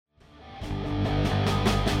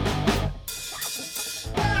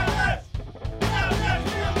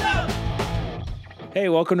Hey,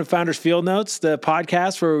 welcome to Founders Field Notes, the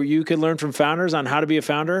podcast where you can learn from founders on how to be a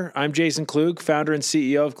founder. I'm Jason Klug, founder and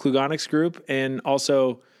CEO of Klugonics Group, and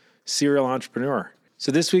also serial entrepreneur.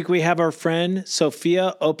 So this week we have our friend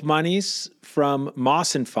Sofia Opmanis from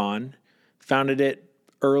Moss & Fawn, founded it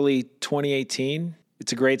early 2018.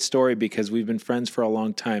 It's a great story because we've been friends for a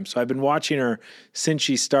long time. So I've been watching her since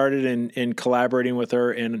she started and collaborating with her,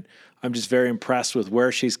 and I'm just very impressed with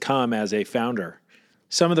where she's come as a founder.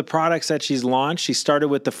 Some of the products that she's launched, she started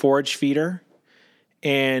with the forage feeder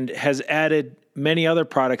and has added many other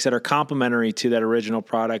products that are complementary to that original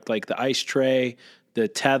product, like the ice tray, the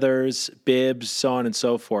tethers, bibs, so on and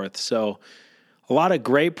so forth. So a lot of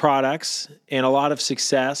great products and a lot of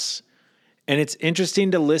success. And it's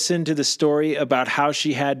interesting to listen to the story about how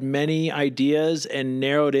she had many ideas and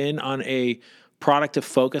narrowed in on a product to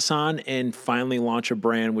focus on and finally launch a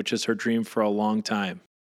brand, which is her dream for a long time.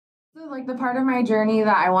 So, like, the part of my journey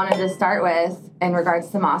that I wanted to start with in regards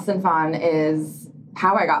to Moss & Fawn is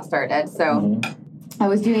how I got started. So I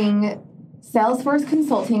was doing Salesforce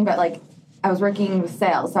consulting, but, like, I was working with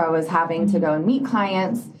sales, so I was having to go and meet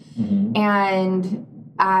clients, and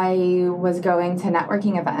I was going to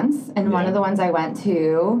networking events, and one of the ones I went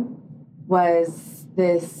to was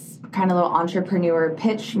this kind of little entrepreneur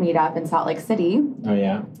pitch meetup in Salt Lake City. Oh,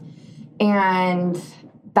 yeah. And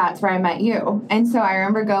that's where I met you. And so I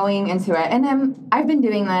remember going into it. And I've been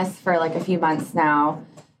doing this for like a few months now.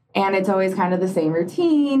 And it's always kind of the same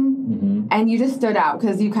routine. And you just stood out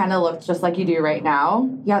because you kind of looked just like you do right now.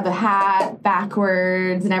 You have the hat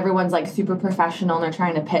backwards and everyone's like super professional and they're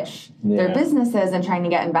trying to pitch their businesses and trying to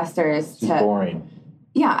get investors It's boring.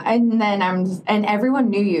 Yeah. And then and everyone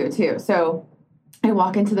knew you too. So I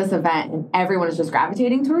walk into this event and everyone is just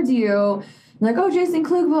gravitating towards you. Like, oh, Jason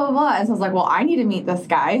Klug, blah, blah, blah. And so I was like, well, I need to meet this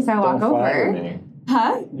guy. So I walk over. Me.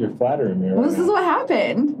 Huh? You're flattering me right Well, this is what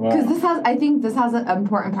happened. Because Wow. I think this has an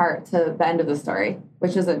important part to the end of the story,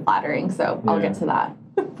 which isn't flattering. So I'll get to that.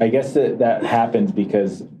 I guess that happens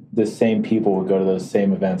because the same people would go to those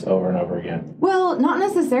same events over and over again. Well, not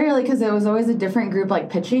necessarily because it was always a different group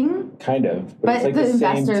like pitching. Kind of. But it's like the same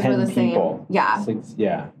investors 10 were the people. same. Yeah.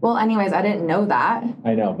 Yeah. Well, anyways, I didn't know that.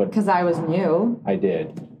 I know, but because I was new. I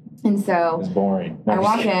did. And so it's boring. I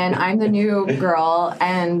walk in, I'm the new girl,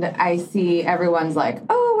 and I see everyone's like,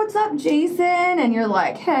 oh, what's up, Jason? And you're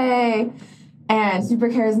like, hey, and super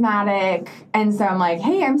charismatic. And so I'm like,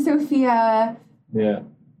 hey, I'm Sofia. Yeah.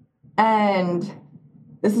 And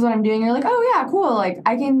this is what I'm doing. You're like, oh, yeah, cool. Like,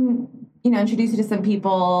 I can, introduce you to some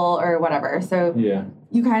people or whatever. So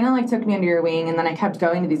you kind of like took me under your wing, and then I kept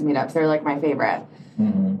going to these meetups. They're like my favorite.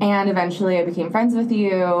 And eventually I became friends with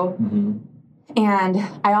you. And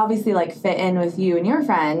I obviously like fit in with you and your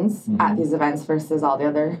friends at these events versus all the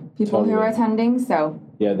other people who are attending. So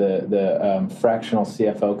yeah, the fractional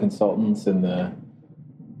CFO consultants and the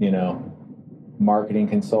marketing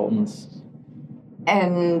consultants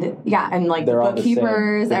and like they're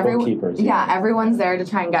bookkeepers, bookkeepers. Everyone's there to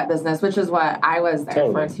try and get business, which is what I was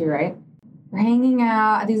there for too, right? We're hanging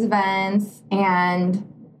out at these events, and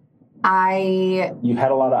you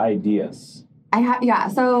had a lot of ideas.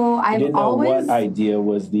 So I've didn't know always... what idea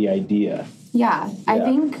was the idea. Yeah, I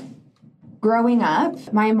think growing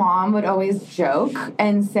up, my mom would always joke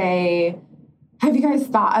and say, have you guys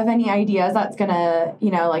thought of any ideas that's gonna,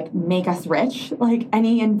 like make us rich? Like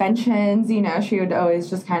any inventions, she would always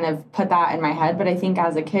just kind of put that in my head. But I think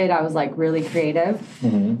as a kid, I was like really creative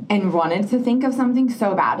and wanted to think of something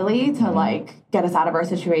so badly to like get us out of our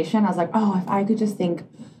situation. I was like, oh, if I could just think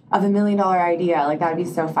of $1 million idea, like that'd be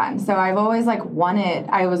so fun. So I've always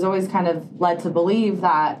I was always kind of led to believe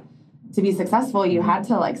that to be successful, you had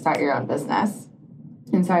to like start your own business.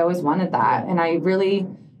 And so I always wanted that. And I really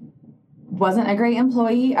wasn't a great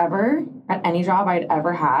employee ever at any job I'd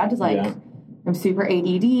ever had. I'm super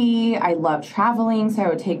ADD. I love traveling, so I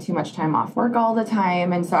would take too much time off work all the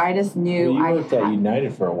time. And so I just knew you worked at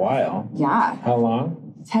United for a while. Yeah. How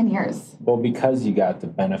long? 10 years. Well, because you got the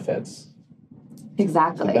benefits.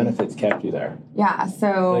 Exactly. The benefits kept you there. Yeah,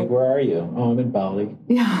 so... Like, where are you? Oh, I'm in Bali.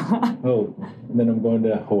 Yeah. Oh, and then I'm going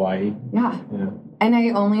to Hawaii. Yeah. And I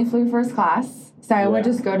only flew first class, so I would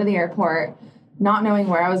just go to the airport, not knowing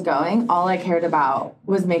where I was going. All I cared about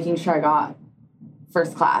was making sure I got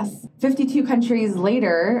first class. 52 countries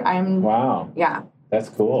later, Wow. Yeah. That's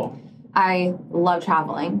cool. I love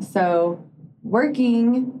traveling, so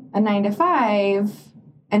working a 9 to 5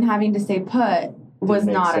 and having to stay put was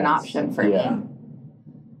not an option for me.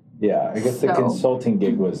 Yeah, I guess the consulting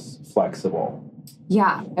gig was flexible.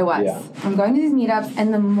 Yeah, it was. Yeah. I'm going to these meetups,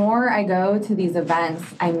 and the more I go to these events,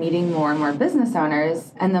 I'm meeting more and more business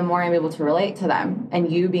owners, and the more I'm able to relate to them, and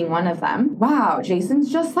you being one of them. Wow, Jason's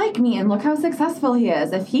just like me, and look how successful he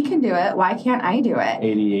is. If he can do it, why can't I do it?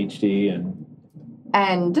 ADHD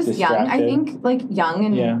and just distracted. Young. I think like young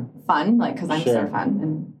and fun, like because I'm Sure. so fun.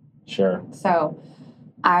 And Sure. so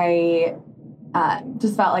I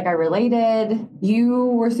just felt like I related. You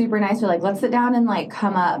were super nice. You're like, let's sit down and like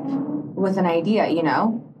come up with an idea, you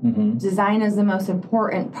know? Mm-hmm. Design is the most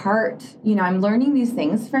important part. You know, I'm learning these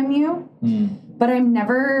things from you, but I'm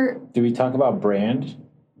never... Do we talk about brand?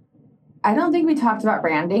 I don't think we talked about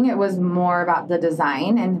branding. It was more about the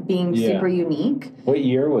design and being super unique. What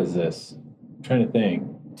year was this? I'm trying to think.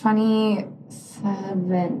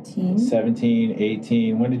 2017. 17,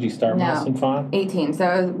 18. When did you start Moss and Fawn? 18.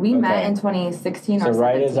 So we met in 2016 or 17. So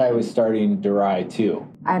right as I was starting Dry too.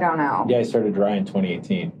 I don't know. Yeah, I started Dry in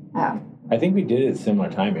 2018. Oh. I think we did it similar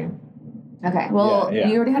timing. Okay. Well,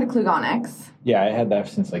 you already had a Klugonics. Yeah, I had that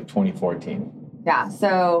since like 2014. Yeah.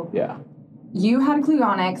 So you had a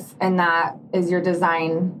Klugonics, and that is your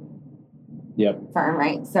design firm,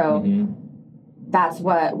 right? So that's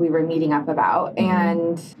what we were meeting up about.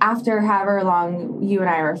 And after however long you and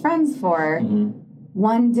I were friends for,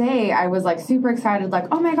 one day I was like super excited, like,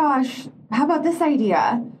 oh my gosh, how about this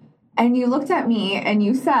idea? And you looked at me and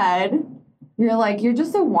you said, you're like, you're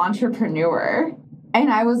just a wantrepreneur.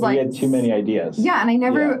 And I was like... You had too many ideas. Yeah,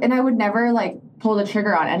 and I would never like pull the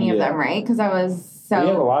trigger on any of them, right? Because I was so... You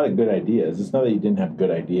had a lot of good ideas. It's not that you didn't have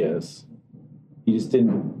good ideas. You just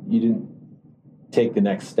didn't take the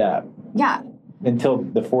next step. Yeah. Until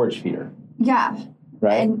the forage feeder. Yeah.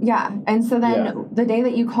 Right? And so then the day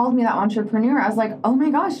that you called me that entrepreneur, I was like, oh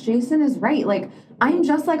my gosh, Jason is right. Like, I'm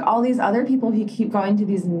just like all these other people who keep going to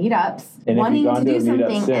these meetups, wanting to do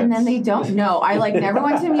something, and then they don't know. I like never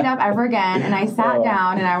went to a meetup ever again, and I sat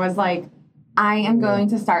down and I was like, I am going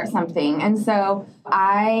to start something. And so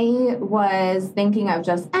I was thinking of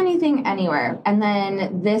just anything, anywhere. And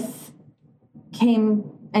then this came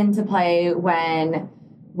into play when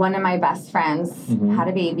one of my best friends had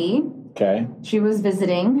a baby. Okay. She was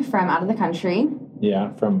visiting from out of the country.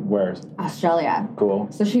 Yeah, from where? Australia.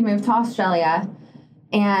 Cool. So she moved to Australia,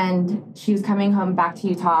 and she was coming home back to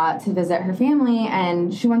Utah to visit her family,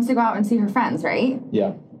 and she wants to go out and see her friends, right?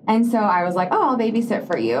 Yeah. And so I was like, oh, I'll babysit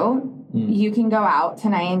for you. You can go out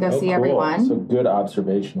tonight and go see everyone. So good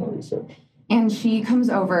observational research. And she comes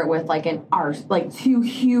over with like two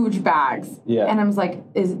huge bags. Yeah. And I was like,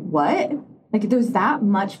 what? Like, there's that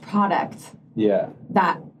much product. Yeah.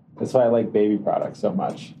 That's why I like baby products so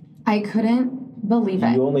much. I couldn't believe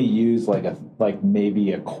it. You only use like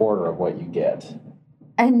maybe a quarter of what you get.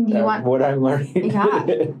 And you want what I'm learning. Yeah.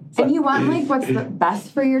 And you want like what's the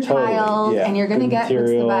best for your child, and you're gonna get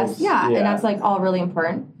what's the best. Yeah. And that's like all really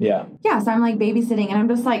important. Yeah. Yeah. So I'm like babysitting, and I'm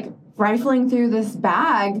just like rifling through this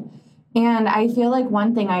bag, and I feel like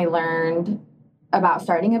one thing I learned about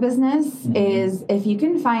starting a business is if you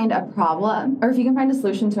can find a problem, or if you can find a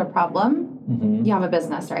solution to a problem, you have a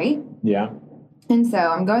business, right? Yeah. And so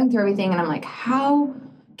I'm going through everything, and I'm like, how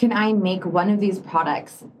can I make one of these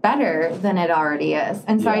products better than it already is?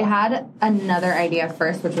 And so I had another idea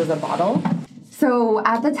first, which was a bottle. So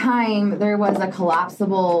at the time, there was a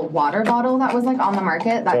collapsible water bottle that was like on the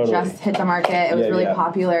market that just hit the market. It was really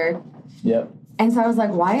popular. Yep. And so I was like,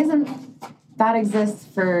 why doesn't that exist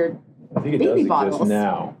for I think it baby does bottles? Exist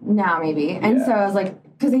now. Now maybe. And so I was like,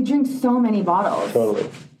 because they drink so many bottles. Totally.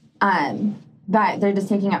 That they're just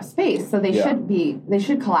taking up space. So they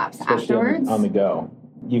should collapse especially afterwards. On the go.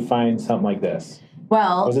 You find something like this.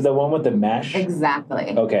 Well, was it the one with the mesh?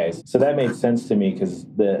 Exactly. Okay, so that made sense to me because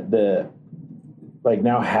the like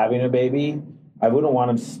now having a baby, I wouldn't want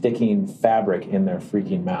them sticking fabric in their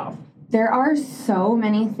freaking mouth. There are so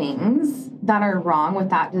many things that are wrong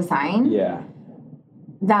with that design. Yeah.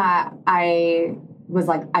 That I was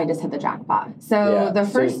like, I just hit the jackpot. So the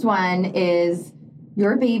first one is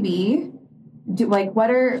your baby.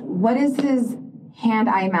 What is his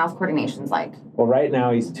hand-eye mouth coordinations like? Well, right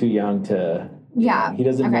now he's too young to. Yeah. He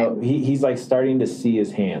doesn't know. He's like starting to see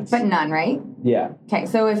his hands. But none, right? Yeah. Okay,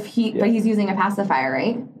 so but he's using a pacifier,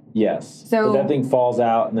 right? Yes. So but that thing falls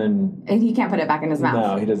out and then. And he can't put it back in his mouth.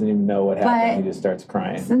 No, he doesn't even know what happened. He just starts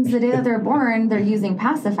crying. Since the day that they're born, they're using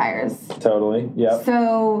pacifiers. Totally. Yep.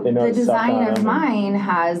 So the design of mine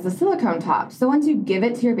has the silicone top. So once you give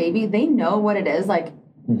it to your baby, they know what it is like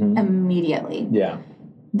immediately. Yeah.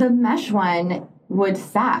 The mesh one would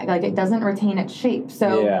sag, like it doesn't retain its shape.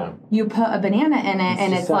 So you put a banana in it,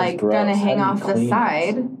 and it's like gonna hang off the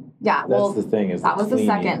side. Yeah, that's the thing. That was the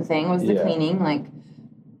second thing was the cleaning, like,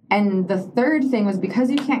 And the third thing was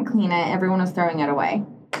because you can't clean it, everyone was throwing it away.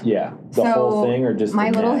 Yeah. The whole thing or just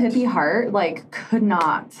my the little net? hippie heart, like, could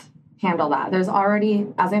not handle that. There's already,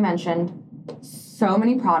 as I mentioned, so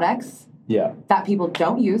many products that people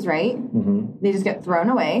don't use, right? They just get thrown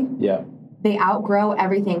away. Yeah. They outgrow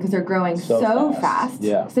everything because they're growing so fast.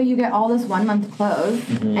 Yeah. So you get all this 1 month clothes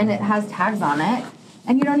and it has tags on it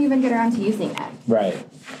and you don't even get around to using it. Right.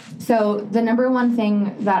 So the number one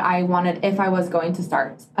thing that I wanted if I was going to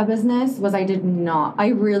start a business was I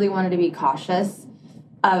really wanted to be cautious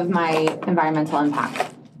of my environmental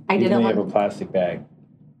impact. I didn't want have a plastic bag.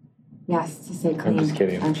 Yes, to stay clean. I'm just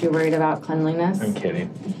kidding. Aren't you worried about cleanliness? I'm kidding.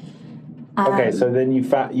 Okay, so then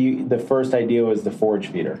the first idea was the forage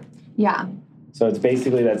feeder. Yeah. So it's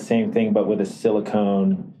basically that same thing, but with a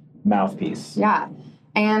silicone mouthpiece. Yeah,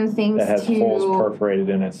 and things that has holes perforated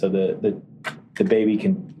in it, so the baby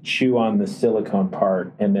can chew on the silicone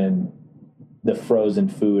part, and then the frozen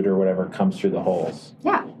food or whatever comes through the holes.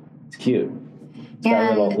 Yeah, it's cute. It's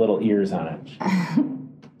got little ears on it.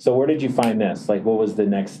 So where did you find this? Like, what was the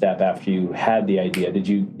next step after you had the idea? Did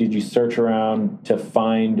you search around to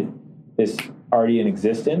find this already in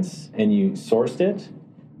existence and you sourced it?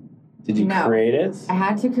 Did you create it? I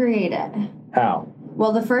had to create it. How?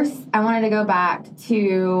 Well, I wanted to go back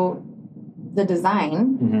to the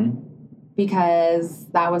design because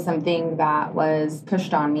that was something that was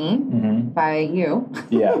pushed on me by you.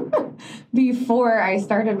 Yeah. Before I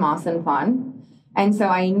started Moss and Fawn. And so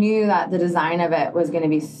I knew that the design of it was going to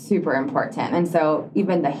be super important. And so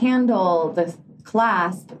even the handle, the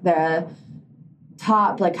clasp, the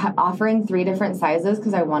top, like offering 3 different sizes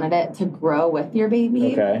because I wanted it to grow with your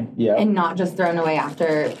baby. Okay, yeah. And not just thrown away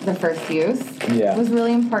after the first use. Yeah. Was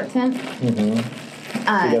really important. So you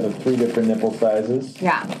got the 3 different nipple sizes.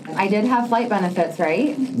 Yeah. I did have flight benefits,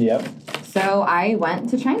 right? Yep. So I went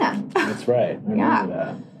to China. That's right. I remember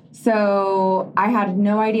that. So I had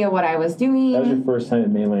no idea what I was doing. That was your first time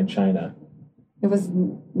in mainland China. It was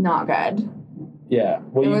not good. Yeah.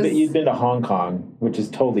 Well, you'd been to Hong Kong, which is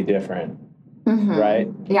totally different. Right?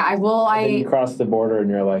 Yeah, And then you cross the border and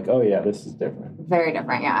you're like, oh, yeah, this is different. Very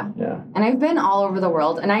different, yeah. Yeah. And I've been all over the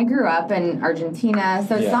world. And I grew up in Argentina,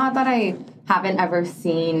 so it's not that I haven't ever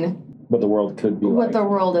seen what the world could be like. What the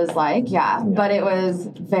world is like, yeah. But it was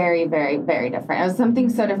very, very, very different. It was something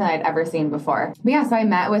so different I'd ever seen before. But yeah, so I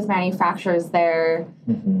met with manufacturers there.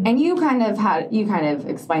 And you kind of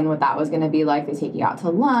explained what that was going to be like. They take you out to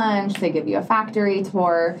lunch. They give you a factory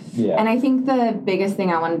tour. Yeah. And I think the biggest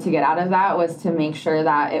thing I wanted to get out of that was to make sure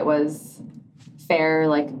that it was fair,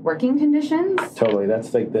 like, working conditions. Totally.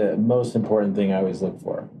 That's, like, the most important thing I always look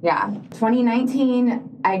for. Yeah.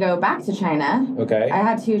 2019, I go back to China. Okay. I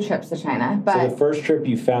had 2 trips to China. But so the first trip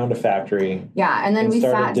you found a factory. Yeah, and then we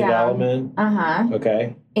sat down. Development.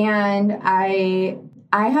 Okay. And I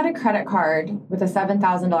had a credit card with a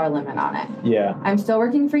 $7,000 limit on it. Yeah. I'm still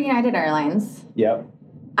working for United Airlines. Yep.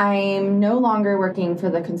 I'm no longer working for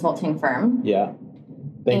the consulting firm. Yeah.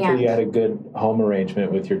 Thankfully, you had a good home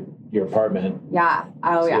arrangement with your apartment. Yeah.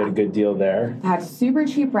 Oh, You had a good deal there. I had super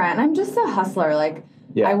cheap rent. I'm just a hustler. Like,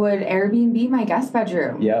 I would Airbnb my guest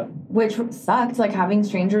bedroom. Yeah. Which sucked, like, having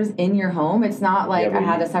strangers in your home. It's not like I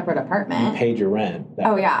had a separate apartment. You paid your rent.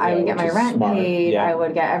 I would get my rent paid. Yeah. I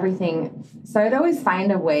would get everything. So I'd always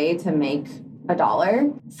find a way to make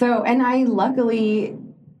 $1. So, and I luckily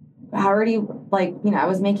already, like, I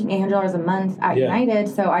was making $800 a month at United,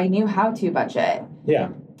 so I knew how to budget. Yeah.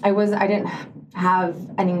 I didn't have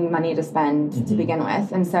any money to spend to begin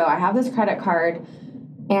with. And so I have this credit card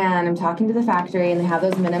and I'm talking to the factory and they have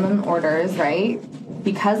those minimum orders, right?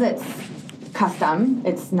 Because it's custom,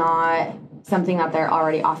 it's not something that they're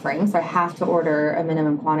already offering. So I have to order a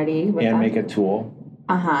minimum quantity with them. Make a tool.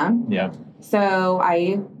 Yeah. So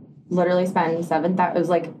I literally spent it was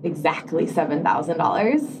like exactly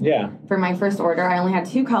 $7,000. Yeah. For my first order. I only had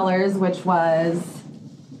 2 colors, which was...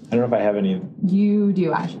 I don't know if I have any. You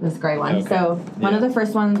do, actually, this gray one. Okay. So one of the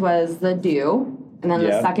first ones was the dew, and then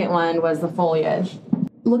the second one was the foliage.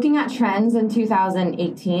 Looking at trends in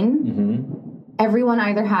 2018, everyone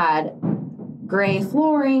either had gray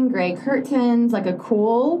flooring, gray curtains, like a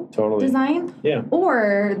cool design. Yeah.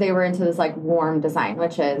 Or they were into this, like, warm design,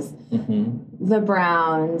 which is the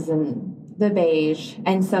browns and the beige.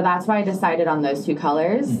 And so that's why I decided on those 2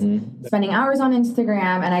 colors. Spending hours on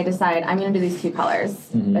Instagram, and I decided I'm going to do these 2 colors.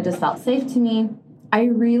 It just felt safe to me. I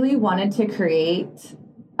really wanted to create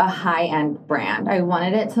a high-end brand. I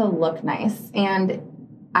wanted it to look nice. And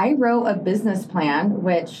I wrote a business plan,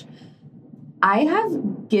 which I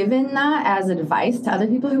have given that as advice to other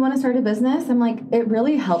people who want to start a business. I'm like, it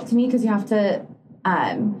really helped me because you have to...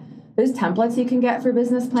 there's templates you can get for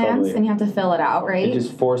business plans, Totally. and you have to fill it out, right? It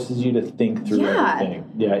just forces you to think through Yeah. everything.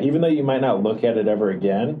 Yeah, even though you might not look at it ever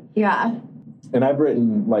again. Yeah. And I've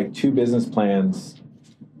written like 2 business plans,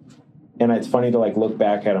 and it's funny to like look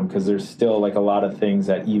back at them because there's still like a lot of things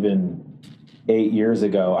that even 8 years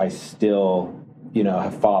ago I still,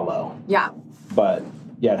 follow. Yeah. But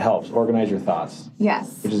yeah, it helps. Organize your thoughts.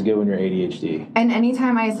 Yes. Which is good when you're ADHD. And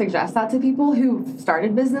anytime I suggest that to people who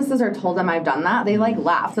started businesses or told them I've done that, they like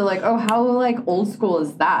laugh. They're like, "Oh, how like old school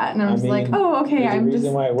is that?" And I'm just like, "Oh, okay. I'm just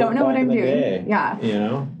don't know what I'm doing." Day,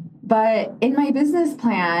 yeah. But in my business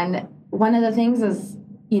plan, one of the things is,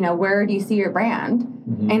 where do you see your brand?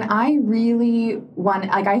 Mm-hmm. And I really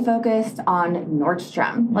I focused on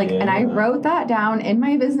Nordstrom. And I wrote that down in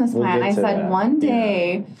my business plan. I said, one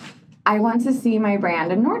day I want to see my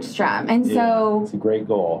brand in Nordstrom. And so it's a great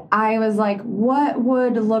goal. I was like, what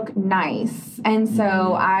would look nice? And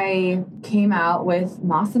so I came out with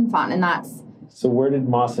Moss and Fawn, and that's... So where did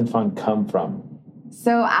Moss and Fawn come from?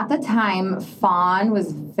 So at the time, Fawn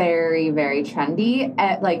was very, very trendy.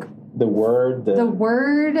 The word? The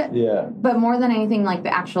word. Yeah. But more than anything, like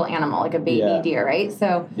the actual animal, like a baby deer, right?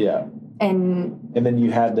 So... Yeah. And then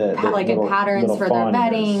you had the little, patterns for their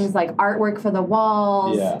beddings, like artwork for the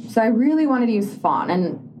walls. Yeah. So I really wanted to use Fawn,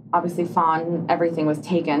 and obviously Fawn, everything was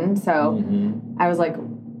taken. So I was like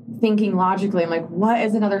thinking logically, I'm like, what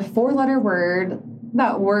is another 4-letter word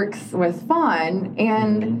that works with Fawn?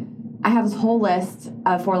 And I have this whole list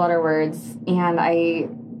of 4-letter words, and I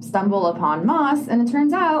stumble upon moss, and it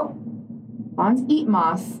turns out fawns eat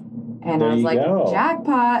moss. And I was like,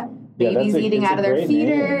 jackpot, babies eating out of their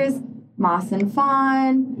feeders. Name. Moss and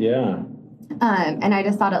Fawn. Yeah. And I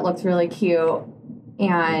just thought it looked really cute.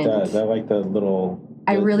 And it does. I like the little...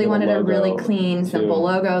 I really wanted a really clean, simple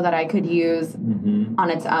logo that I could use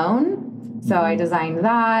on its own. So I designed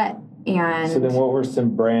that. And so then what were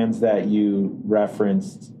some brands that you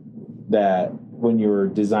referenced that when you were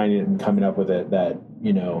designing it and coming up with it that,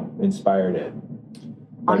 inspired it?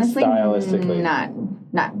 Honestly, stylistically?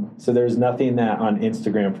 None. So there's nothing that on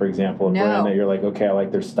Instagram, for example, a brand that you're like, okay, I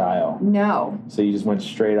like their style. No. So you just went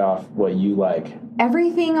straight off what you like.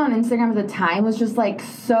 Everything on Instagram at the time was just like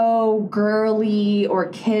so girly or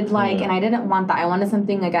kid-like, and I didn't want that. I wanted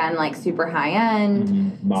something, again, like super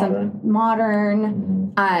high-end.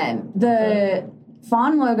 Modern. The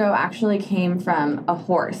Fawn logo actually came from a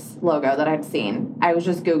horse logo that I'd seen. I was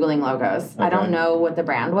just Googling logos. Okay. I don't know what the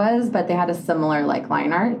brand was, but they had a similar like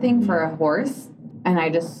line art thing for a horse. And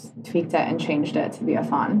I just tweaked it and changed it to be a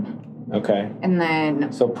fawn. Okay. And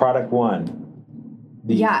then... So product 1,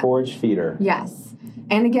 the forage feeder. Yes.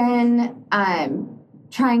 And again,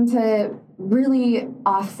 trying to really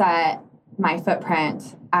offset my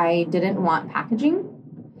footprint, I didn't want packaging.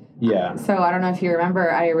 Yeah. So I don't know if you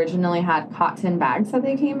remember, I originally had cotton bags that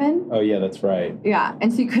they came in. Oh, yeah, that's right. Yeah.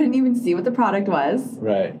 And so you couldn't even see what the product was.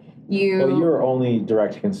 Right. You were only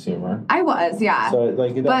direct to consumer. I was, yeah. So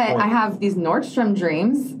like, at that point, I have these Nordstrom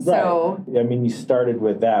dreams. Right. So I mean, you started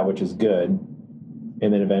with that, which is good,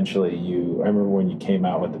 and then eventually I remember when you came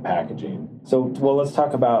out with the packaging. So let's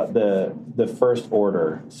talk about the first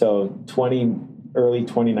order. So early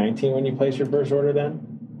 2019 when you placed your first order, then.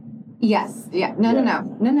 Yes. Yeah.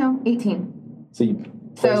 No. 18. So you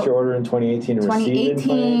placed your order in 2018 and received it in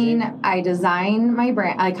 2018? I design my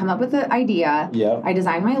brand. I come up with the idea. Yeah. I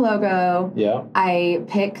design my logo. Yeah. I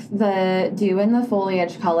pick the dew and the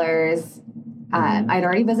foliage colors. I'd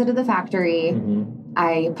already visited the factory.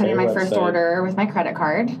 I put in my first order with my credit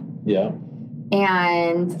card. Yeah.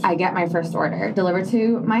 And I get my first order delivered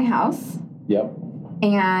to my house. Yep.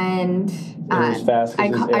 And it was fast.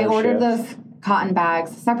 I ordered those cotton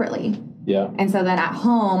bags separately. Yeah. And so then at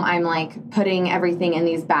home, I'm like putting everything in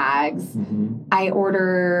these bags. I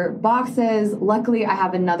order boxes. Luckily, I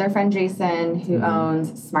have another friend, Jason, who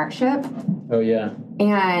owns Smart Ship. Oh, yeah.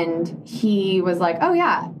 And he was like, oh,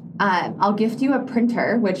 yeah, I'll gift you a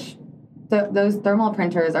printer, which those thermal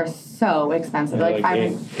printers are so expensive. Like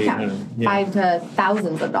 $5 to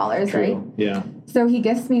thousands of dollars, right? Yeah. So he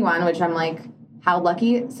gifts me one, which I'm like, how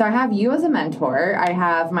lucky. So I have you as a mentor. I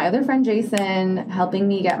have my other friend, Jason, helping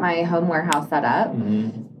me get my home warehouse set up.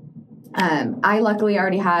 I luckily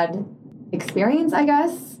already had experience, I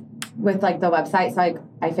guess, with like the website. So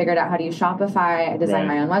I figured out how to use Shopify. I designed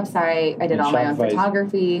my own website. I did all my own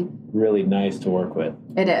photography. Really nice to work with.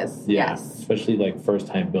 It is. Yeah. Yes. Especially like first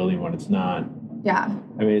time building one. It's not. Yeah.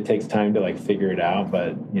 I mean, it takes time to like figure it out,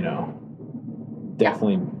 but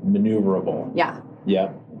definitely maneuverable. Yeah.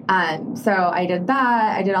 Yeah. So I did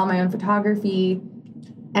that. I did all my own photography.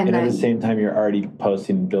 And at then, the same time, you're already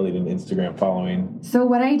posting and building an Instagram following. so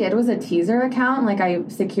what I did was a teaser account. Like I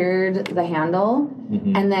secured the handle,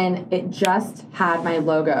 and then it just had my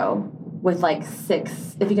logo with like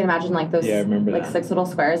 6, if you can imagine, like those I remember like that. 6 little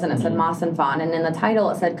squares, and it said Moss and Fawn, and in the title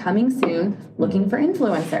it said "Coming soon, looking for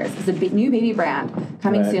influencers." It's a new baby brand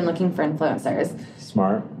coming soon, looking for influencers.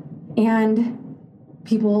 Smart. And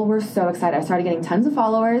people were so excited. I started getting tons of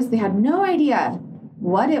followers. They had no idea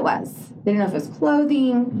what it was. They didn't know if it was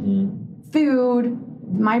clothing,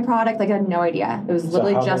 food, my product. Like, I had no idea. It was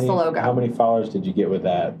literally just the logo. How many followers did you get with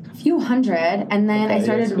that? A few hundred. And then I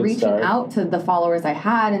started reaching out to the followers I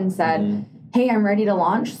had and said, hey, I'm ready to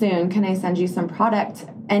launch soon. Can I send you some product?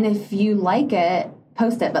 And if you like it,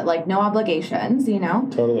 post it, but like no obligations, you know?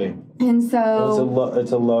 Totally. And so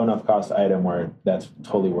it's a low enough cost item where that's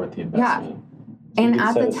totally worth the investment. Yeah. So and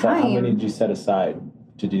at the time, how many did you set aside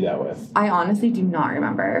to do that with? I honestly do not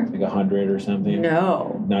remember. Like 100 or something?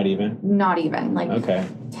 No. Not even? Not even. Like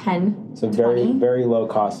 10. So 20. very low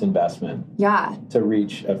cost investment. Yeah. To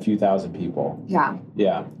reach a few thousand people. Yeah.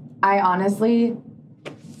 Yeah. I honestly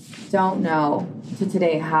don't know to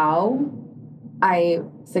today how I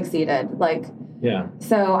succeeded. Like, yeah.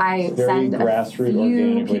 So I send a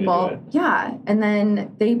few people. Yeah. And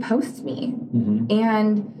then they post me.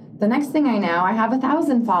 And the next thing I know, I have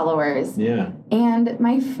 1,000 followers. Yeah. And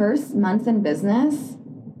my first month in business,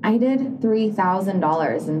 I did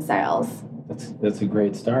 $3,000 in sales. That's a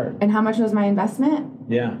great start. And how much was my investment?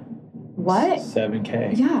 Yeah. What?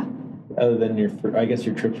 $7,000. Yeah. Other than I guess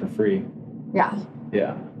your trips were free. Yeah.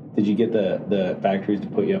 Yeah. Did you get the factories to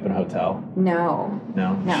put you up in a hotel? No.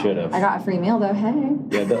 No? Should have. I got a free meal though, hey.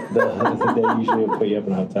 Yeah, they usually would put you up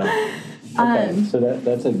in a hotel. Okay, so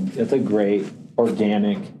that's a great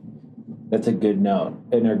organic, that's a good note,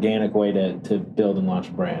 an organic way to build and launch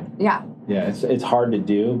a brand. Yeah. Yeah, it's hard to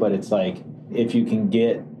do, but it's like if you can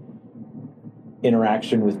get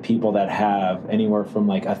interaction with people that have anywhere from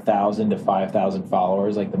like 1,000 to 5,000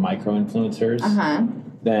 followers, like the micro influencers,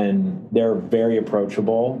 then they're very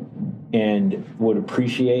approachable and would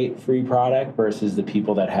appreciate free product versus the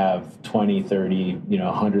people that have 20, 30,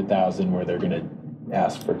 100,000 where they're going to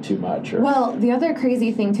ask for too much. Well, the other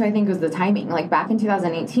crazy thing too, I think, was the timing. Like back in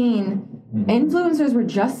 2018, influencers were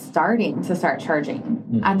just starting to start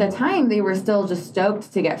charging. At the time, they were still just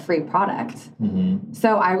stoked to get free product.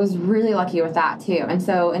 So I was really lucky with that too. And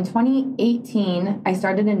so in 2018, I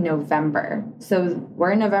started in November. So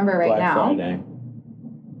we're in November right now. Black Friday.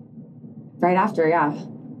 Right after, yeah.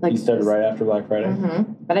 Like you started right after Black Friday?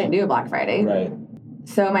 But I didn't do a Black Friday. Right.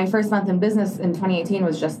 So my first month in business in 2018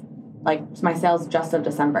 was just like my sales just of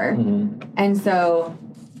December. And so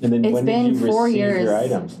and then it's been 4 years your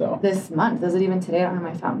items, though? This month. Is it even today? I don't have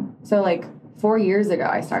my phone. So like 4 years ago,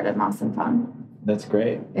 I started Moss and Fawn. That's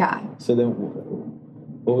great. Yeah. So then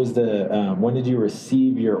what was when did you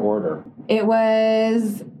receive your order? It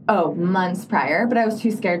was, months prior, but I was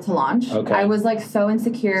too scared to launch. Okay. I was like so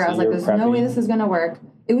insecure. So I was like, there's no way this is going to work.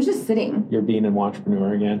 It was just sitting. You're being an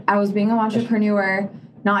entrepreneur again? I was being an entrepreneur,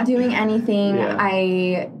 not doing anything. Yeah.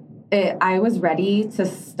 I was ready to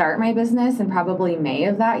start my business in probably May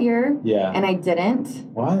of that year. Yeah. And I didn't.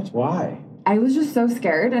 What? Why? I was just so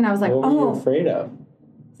scared. And I was like, what were you afraid of?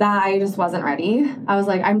 That I just wasn't ready. I was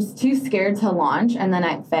like, I'm too scared to launch and then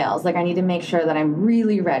it fails. Like, I need to make sure that I'm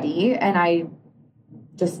really ready. And I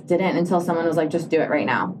just didn't until someone was like, just do it right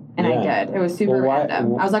now. And I did. It was super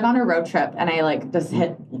random. I was like on a road trip and I like just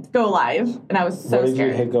hit go live and I was so scared. What did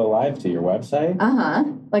you hit go live to? Your website?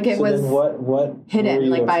 Like it was then what hidden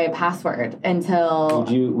like by a password until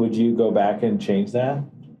Would you go back and change that?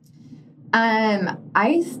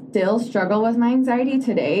 I still struggle with my anxiety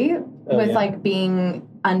today like being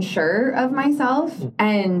unsure of myself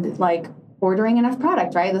and like ordering enough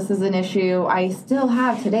product, right? This is an issue I still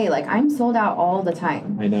have today. Like I'm sold out all the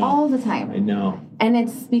time. I know. All the time. I know. And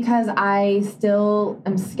it's because I still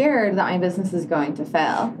am scared that my business is going to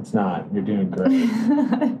fail. It's not. You're doing great.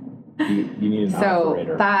 you need an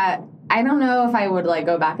operator. So that, I don't know if I would like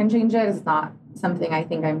go back and change it. It's not something I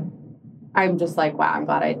think I'm just like, wow, I'm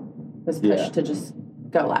glad I was pushed to just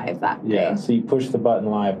go live that day. Yeah, so you pushed the button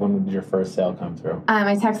live. When did your first sale come through?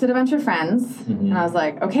 I texted a bunch of friends, and I was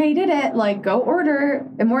like, okay, I did it. Like, go order.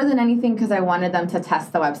 And more than anything, because I wanted them to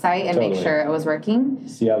test the website and make sure it was working.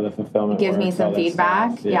 See how the fulfillment Give works, me some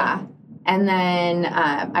feedback. Yeah. And then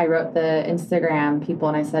I wrote the Instagram people,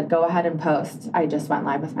 and I said, go ahead and post. I just went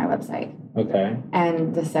live with my website. Okay.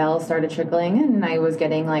 And the sales started trickling in, and I was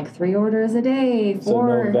getting like 3 orders a day, 4.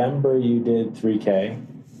 So November you did 3K.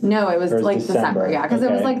 No, it was like December, yeah, because it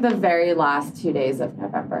was Okay. like the very last 2 days of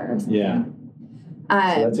November or something. Yeah. So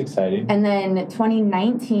that's exciting. And then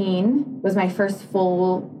 2019 was my first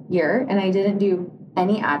full year, and I didn't do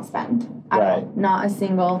any ad spend at all. Not a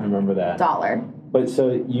single I remember that. dollar. But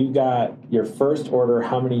so you got your first order.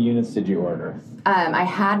 How many units did you order? I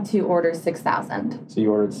had to order 6,000. So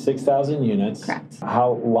you ordered 6,000 units. Correct.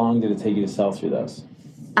 How long did it take you to sell through those?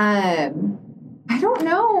 I don't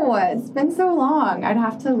know. It's been so long. I'd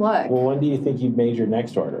have to look. Well, when do you think you made your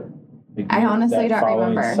next order? I honestly don't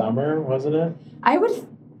remember. Summer, wasn't it? I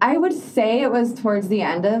would say it was towards the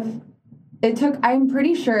end of. I'm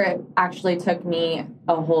pretty sure it actually took me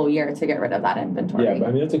a whole year to get rid of that inventory. Yeah, but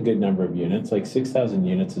I mean, that's a good number of units. Like 6,000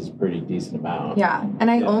 units is a pretty decent amount. Yeah, and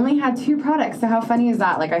I only had 2 products. So how funny is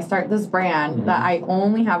that? Like I start this brand that I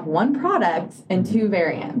only have 1 product and 2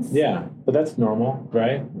 variants. Yeah, but that's normal,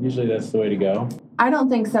 right? Usually that's the way to go. I don't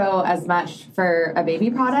think so as much for a baby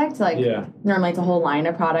product. Like normally it's a whole line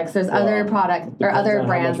of products. There's other products or other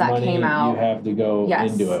brands that came out. You have to go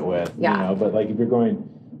into it with, you know. But like if you're going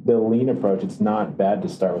the lean approach, it's not bad to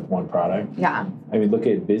start with 1 product. Yeah. I mean, look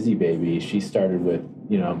at Busy Baby. She started with,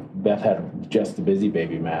 you know, Beth had just the Busy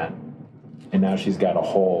Baby mat, and now she's got a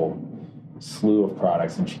whole slew of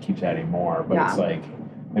products, and she keeps adding more. But it's like,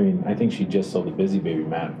 I mean, I think she just sold the Busy Baby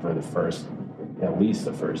mat for at least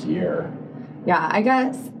the first year. Yeah, I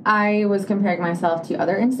guess I was comparing myself to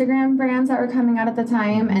other Instagram brands that were coming out at the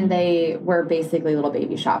time, and they were basically little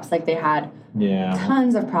baby shops. Like they had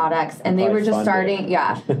tons of products, and they were just starting.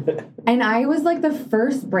 And I was like the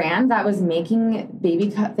first brand that was making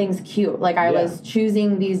baby cut things cute. Like I was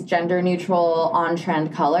choosing these gender neutral on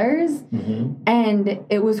trend colors, and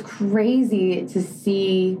it was crazy to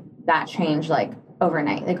see that change like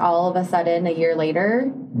overnight. Like all of a sudden, a year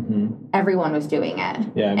later, everyone was doing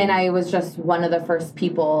it. Yeah, and I was just one of the first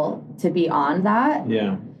people to be on that.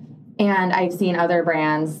 Yeah. And I've seen other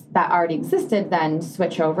brands that already existed then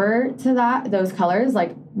switch over to those colors.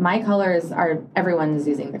 Like my colors everyone's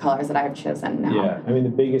using the colors that I've chosen now. Yeah. I mean, the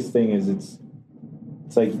biggest thing is it's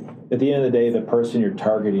like at the end of the day, the person you're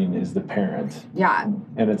targeting is the parent. Yeah.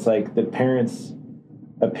 And it's like the parent's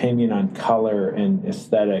opinion on color and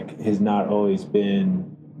aesthetic has not always been,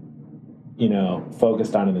 you know,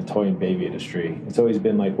 focused on in the toy and baby industry. It's always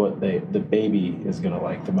been like what the baby is going to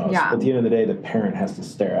like the most. Yeah. But at the end of the day, the parent has to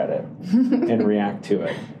stare at it and react to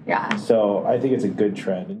it. Yeah. So I think it's a good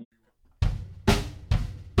trend.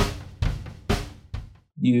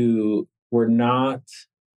 You were not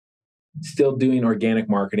still doing organic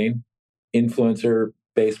marketing,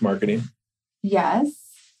 influencer-based marketing? Yes.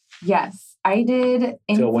 I did.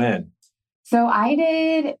 Till when? So I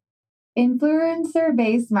did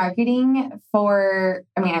influencer-based marketing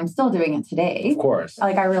I'm still doing it today. Of course.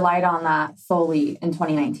 Like I relied on that solely in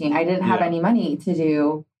 2019. I didn't have any money to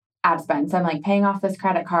do ad spend. So I'm like paying off this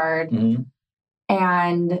credit card.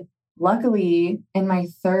 And luckily in my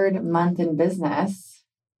 3rd month in business.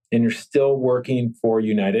 And you're still working for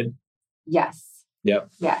United? Yes. Yep.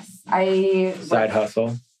 Yes. Side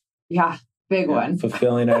hustle? Yeah. Big one.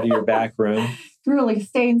 Fulfilling out of your back room. Really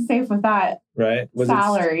staying safe with that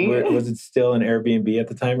salary. Was it still an Airbnb at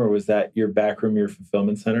the time, or was that your back room, your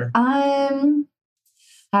fulfillment center? Had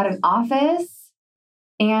an office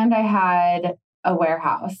and I had a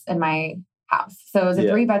warehouse in my house. So it was a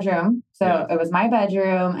 3-bedroom. So it was my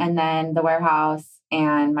bedroom and then the warehouse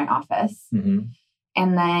and my office. And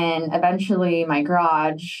then eventually my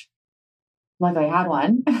garage, luckily I had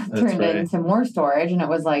one, turned into more storage, and it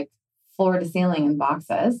was like floor to ceiling in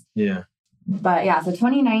boxes. Yeah. But so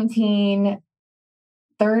 2019,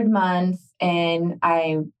 3rd month, and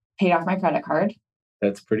I paid off my credit card.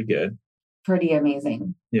 That's pretty good. Pretty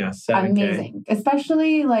amazing. Yeah, $7K. Amazing.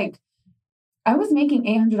 Especially like I was making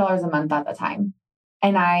 $800 a month at the time,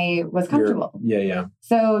 and I was comfortable. Yeah.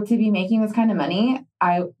 So to be making this kind of money,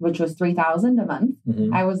 which was $3,000 a month,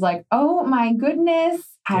 I was like, oh my goodness.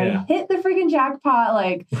 I hit the freaking jackpot.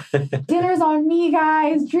 Like, dinner's on me,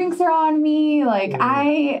 guys. Drinks are on me. Like,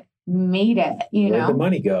 I made it, Where'd the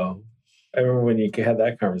money go? I remember when you had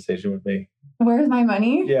that conversation with me. Where's my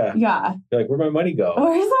money? Yeah. You're like, where'd my money go?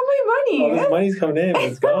 Where's all my money? All this money's coming in, but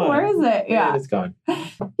it's gone. Where is it? Yeah. It's gone.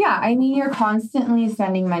 Yeah. I mean, you're constantly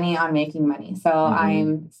spending money on making money. So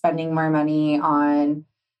I'm spending more money on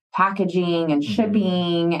packaging and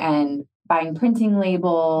shipping and buying printing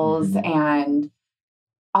labels and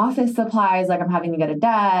office supplies. Like I'm having to get a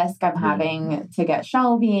desk. I'm having to get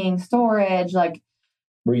shelving, storage. Like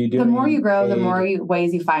were you doing the more you grow, the more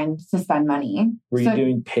ways you find to spend money. Were you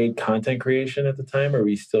doing paid content creation at the time, or were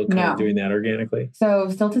you still kind of doing that organically? So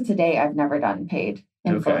still to today, I've never done paid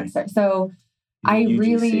influencer. Okay. So I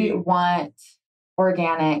really want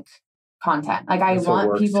organic content. Like I That's what want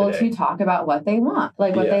works people today. to talk about what they want,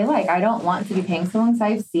 like what they like. I don't want to be paying someone because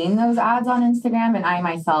I've seen those ads on Instagram and I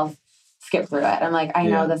myself skip through it. I'm like, I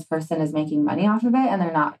know this person is making money off of it and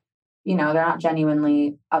they're not, they're not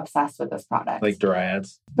genuinely obsessed with this product. Like dry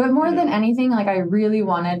ads. But more than anything, like I really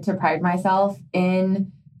wanted to pride myself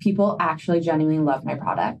in people actually genuinely love my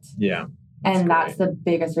product. Yeah. That's the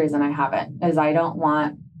biggest reason I haven't, is I don't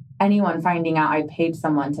want anyone finding out I paid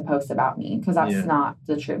someone to post about me, because that's not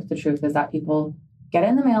the truth. The truth is that people get it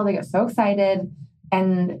in the mail, they get so excited,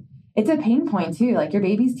 and it's a pain point too. Like your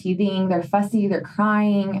baby's teething, they're fussy, they're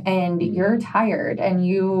crying, and you're tired and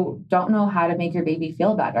you don't know how to make your baby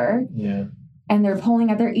feel better. Yeah. And they're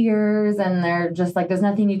pulling at their ears and they're just like, there's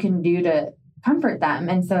nothing you can do to comfort them.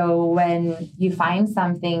 And so when you find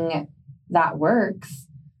something that works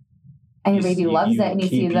and your baby loves it and you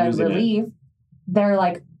see the relief, they're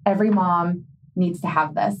like, every mom needs to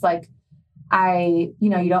have this. Like you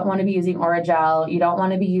don't want to be using Orajel. You don't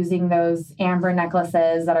want to be using those amber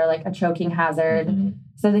necklaces that are like a choking hazard. Mm-hmm.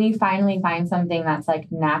 So then you finally find something that's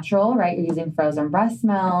like natural, right? You're using frozen breast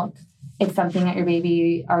milk. It's something that your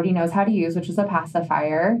baby already knows how to use, which is a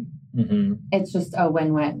pacifier. Mm-hmm. It's just a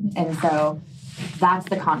win-win. And so that's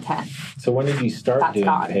the content. So when did you start doing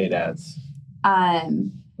paid ads?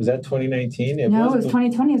 Was that 2019? It was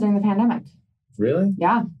 2020 during the pandemic. Really?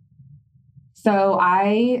 Yeah. So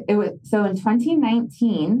in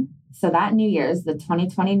 2019, so that New Year's, the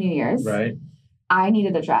 2020 New Year's, right? I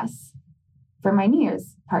needed a dress for my New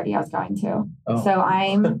Year's party I was going to. Oh. So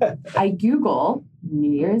I Google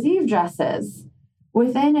New Year's Eve dresses.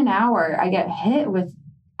 Within an hour, I get hit with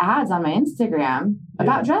ads on my Instagram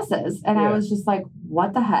about dresses. And I was just like,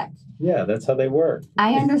 what the heck? Yeah, that's how they work.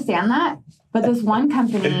 I understand that. But this one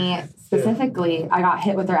company specifically, I got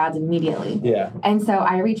hit with their ads immediately. Yeah. And so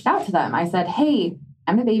I reached out to them. I said, hey,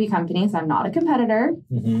 I'm a baby company, so I'm not a competitor.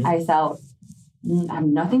 Mm-hmm. I have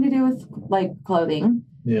nothing to do with like clothing.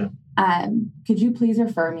 Yeah. Could you please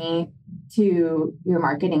refer me to your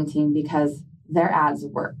marketing team because their ads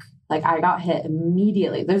work? Like I got hit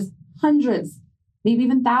immediately. There's hundreds, maybe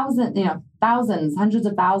even thousands, hundreds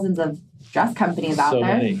of thousands of dress companies out there.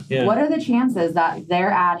 Many. Yeah. What are the chances that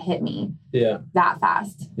their ad hit me that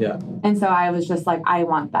fast? Yeah. And so I was just like, I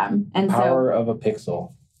want them. And Power of a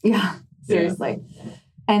pixel. Yeah, seriously. Yeah.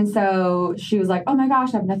 And so she was like, oh my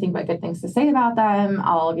gosh, I have nothing but good things to say about them.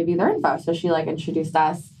 I'll give you their info. So she like introduced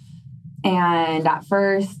us. And at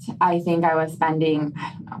first, I think I was spending,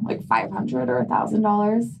 I don't know, like $500 or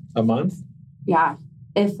 $1,000 a month. Yeah,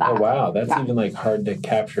 if that. Oh wow, that's even like hard to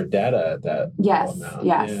capture data at that. Yes, amount.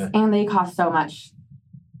 Yes, and they cost so much.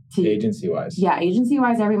 Agency wise. Yeah, agency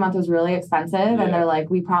wise, every month was really expensive, and they're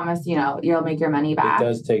like, we promise, you'll make your money back. It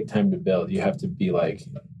does take time to build. You have to be like,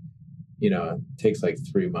 it takes like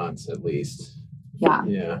 3 months at least. Yeah.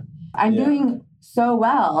 Yeah. I'm doing so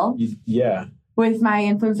well. With my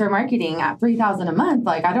influencer marketing at $3,000 a month,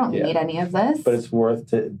 like I don't need any of this. But it's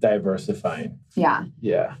worth diversifying. Yeah.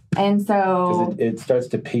 Yeah. And so because it starts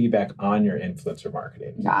to piggyback on your influencer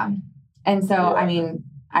marketing. Yeah. And so I mean,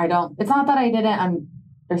 it's not that I didn't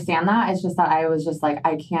understand that. It's just that I was just like,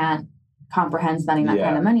 I can't comprehend spending that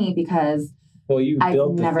kind of money because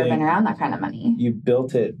I've never been around that kind of money. You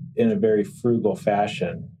built it in a very frugal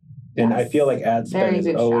fashion. And I feel like ad spend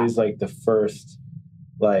is always like the first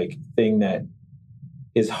like thing that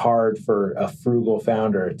is hard for a frugal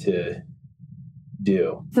founder to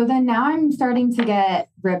do. So then now I'm starting to get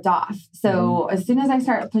ripped off. So as soon as I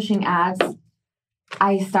start pushing ads,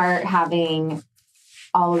 I start having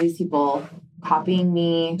all of these people copying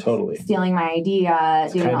me, totally stealing my idea,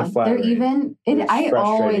 doing all. They're even. I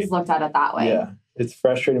always looked at it that way. Yeah, it's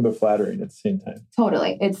frustrating but flattering at the same time.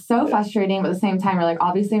 Totally, it's so frustrating, but at the same time, you're like,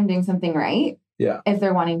 obviously, I'm doing something right. Yeah. If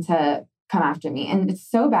they're wanting to come after me, and it's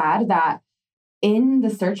so bad that in the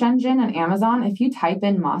search engine on Amazon, if you type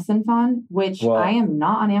in Moss and Fawn, which I am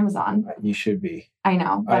not on Amazon, you should be. I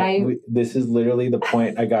know, but this is literally the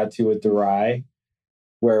point I got to with Durai,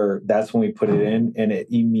 where that's when we put it in, and it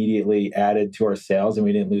immediately added to our sales, and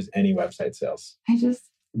we didn't lose any website sales.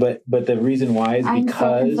 But the reason why is I'm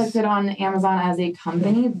because so conflicted on Amazon as a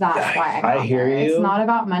company. That's why I hear you. It's not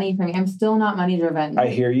about money for me. I'm still not money driven. I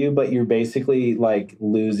hear you, but you're basically like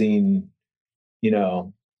losing,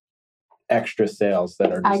 extra sales that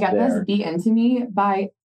are just I get this beat into me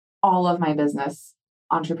by all of my business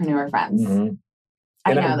entrepreneur friends. Mm-hmm.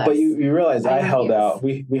 I know this. But you realize I held out.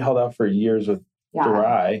 We held out for years with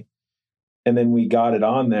Durai, and then we got it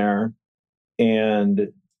on there,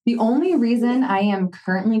 and the only reason I am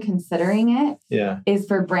currently considering it is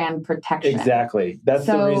for brand protection. Exactly. That's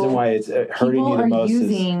the reason why it's hurting you the most. People are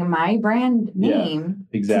using my brand name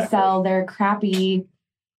to sell their crappy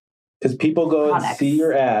Because people go and see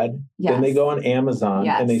your ad, then they go on Amazon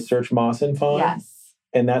and they search Moss and Fawn. Yes.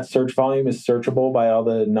 And that search volume is searchable by all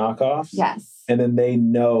the knockoffs. Yes. And then they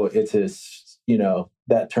know it's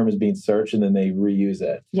that term is being searched and then they reuse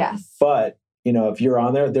it. Yes. But, if you're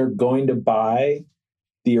on there, they're going to buy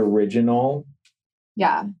the original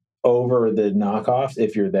over the knockoffs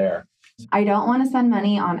if you're there. I don't want to spend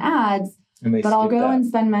money on ads. But I'll go and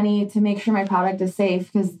spend money to make sure my product is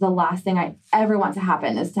safe because the last thing I ever want to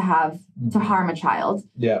happen is to have to harm a child.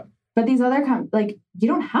 Yeah. But these other you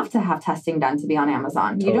don't have to have testing done to be on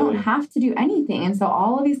Amazon. Totally. You don't have to do anything. And so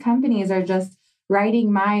all of these companies are just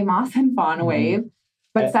riding my Moss and Fawn wave,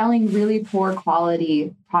 but selling really poor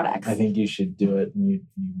quality products. I think you should do it and you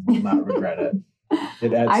will not regret it.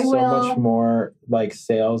 It adds much more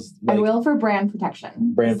sales. I will for brand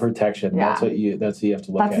protection. Brand protection. Yeah. That's what you have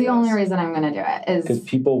to look at. That's the only reason I'm going to do it is because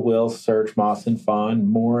people will search Moss and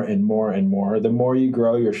Fawn more and more and more. The more you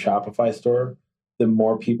grow your Shopify store, the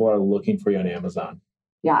more people are looking for you on Amazon.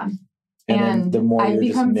 Yeah. And the more I've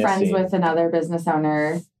become friends with another business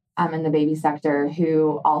owner in the baby sector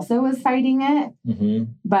who also was fighting it. Mm-hmm.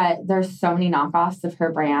 But there's so many knockoffs of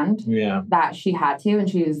her brand that she had to. And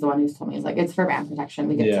she was the one who's told me, it's for brand protection.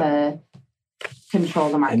 We get to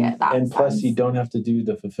control the market. And plus, you don't have to do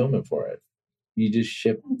the fulfillment for it. You just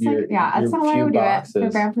ship your that's not why I would boxes. Do it.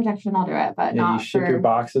 For brand protection, I'll do it. But not you ship your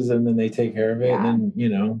boxes and then they take care of it. Yeah. And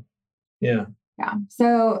then, Yeah.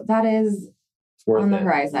 So that is on the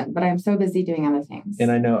horizon. But I'm so busy doing other things.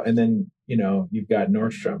 And I know. And then, you've got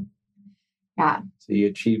Nordstrom. Yeah. So you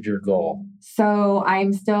achieved your goal. So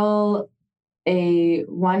I'm still a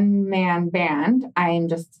one-man band. I'm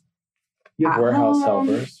just you have warehouse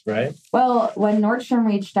helpers, right? Well, when Nordstrom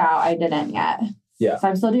reached out, I didn't yet. Yeah. So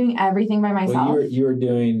I'm still doing everything by myself. Well, you were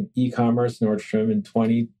doing e-commerce Nordstrom in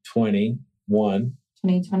 2021.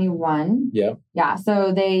 2021. Yep. Yeah.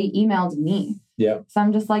 So they emailed me. Yep. So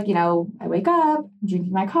I'm just I wake up,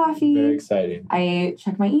 drinking my coffee. Very exciting. I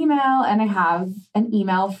check my email and I have an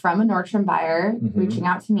email from a Nordstrom buyer reaching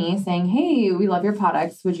out to me saying, hey, we love your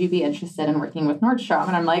products. Would you be interested in working with Nordstrom?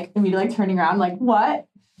 And I'm immediately turning around what?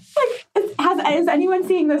 Is anyone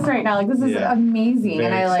seeing this right now? This is amazing. Very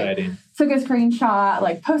and I exciting. Took a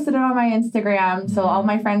screenshot, posted it on my Instagram so all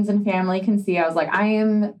my friends and family can see. I was I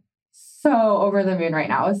am so over the moon right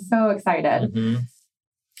now. I was so excited. Mm-hmm.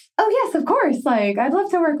 Oh, yes, of course. I'd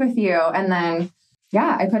love to work with you. And then,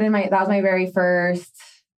 I put in that was my very first,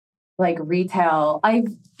 retail.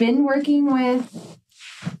 I've been working with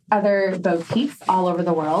other boutiques all over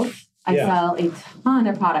the world. I sell a ton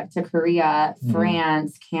of product to Korea,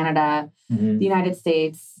 France, Canada, the United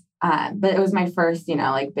States. But it was my first, big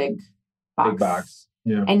box. Big box.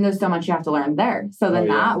 Yeah. And there's so much you have to learn there. So then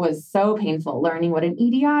that was so painful. Learning what an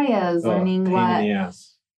EDI is, learning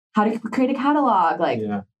how to create a catalog,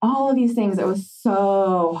 all of these things. It was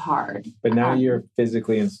so hard. But now you're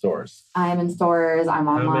physically in stores. I'm in stores. I'm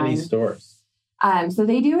online. How many stores? So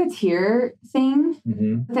they do a tier thing.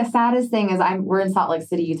 Mm-hmm. The saddest thing is we're in Salt Lake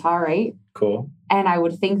City, Utah, right? Cool. And I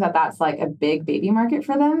would think that that's a big baby market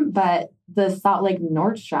for them. But the Salt Lake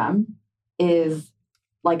Nordstrom is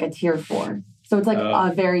a tier 4. So it's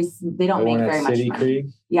a very, they don't make very much money. Creek?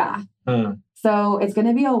 Yeah. Huh. So it's going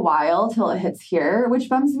to be a while till it hits here, which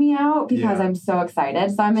bums me out because I'm so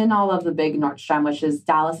excited. So I'm in all of the big Nordstrom, which is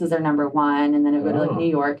Dallas is their number 1. And then it would go to New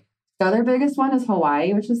York. The other biggest one is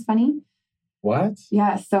Hawaii, which is funny. What?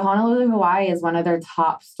 Yes. So Honolulu, Hawaii is one of their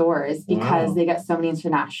top stores because they get so many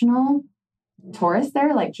international tourists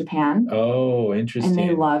there, like Japan. Oh, interesting. And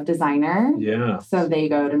they love designer. Yeah. So they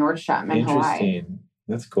go to Nordstrom in Hawaii. Interesting.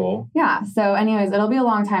 That's cool. Yeah. So anyways, it'll be a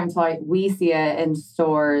long time till we see it in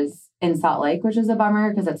stores in Salt Lake, which is a bummer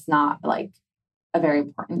because it's not a very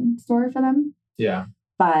important store for them. Yeah.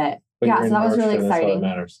 But so that was really exciting. That's all that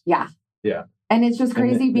matters. Yeah. Yeah. And it's just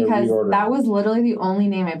crazy because that was literally the only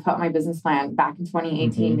name I put on my business plan back in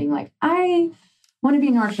 2018, being I want to be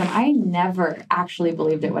Nordstrom. I never actually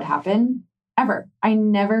believed it would happen, ever. I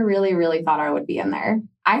never really, really thought I would be in there.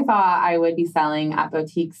 I thought I would be selling at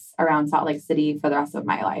boutiques around Salt Lake City for the rest of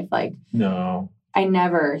my life. No. I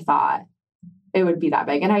never thought it would be that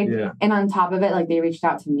big. And and on top of it, they reached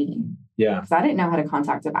out to me. Yeah. Because I didn't know how to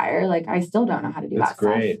contact a buyer. I still don't know how to do that stuff.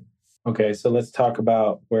 That's great. Okay, so let's talk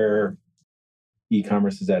about where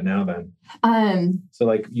e-commerce is at now then.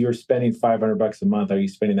 So you're spending $500 a month. Are you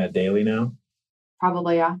spending that daily now?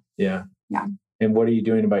 Probably, yeah. Yeah. Yeah. And what are you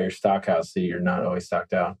doing about your stock house so you're not always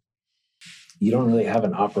stocked out? You don't really have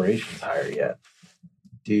an operations hire yet,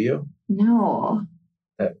 do you? No.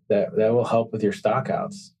 That will help with your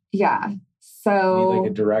stockouts. Yeah. So you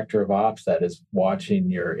need a director of ops that is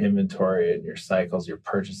watching your inventory and your cycles, your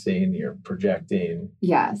purchasing, your projecting.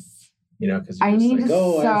 Yes. because I you're just need like,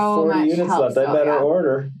 oh, I have so 40 much units help, left. I better yeah.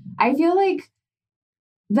 order. I feel like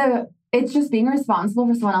it's just being responsible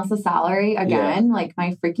for someone else's salary again. Yeah. Like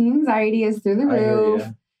my freaking anxiety is through the I hear roof. ya.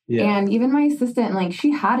 Yeah. And even my assistant, like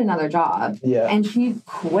she had another job and she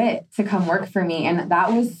quit to come work for me. And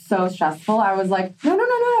that was so stressful. I was like,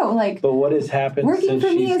 no. Like, but what has happened working since for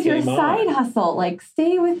me she's is your came side on? hustle. Like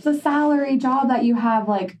stay with the salary job that you have.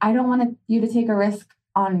 Like, I don't want you to take a risk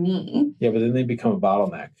on me. Yeah, but then they become a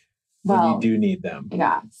bottleneck. Well, you do need them.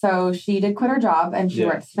 Yeah. So she did quit her job and she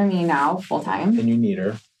works for me now full time. And you need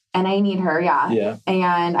her. And I need her, yeah. Yeah.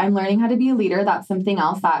 And I'm learning how to be a leader. That's something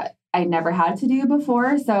else that I'd never had to do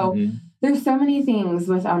before. So there's so many things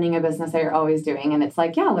with owning a business that you're always doing. And it's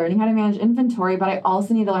like, yeah, learning how to manage inventory, but I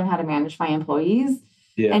also need to learn how to manage my employees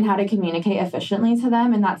and how to communicate efficiently to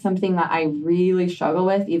them. And that's something that I really struggle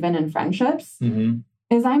with, even in friendships,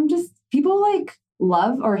 is I'm just, people like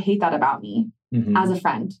love or hate that about me as a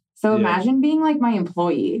friend. So imagine being like my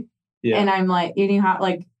employee and I'm like, you know how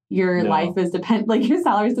like your life is like your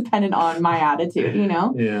salary is dependent on my attitude,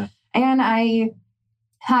 Yeah. And I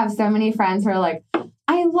have so many friends who are like,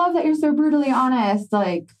 I love that you're so brutally honest.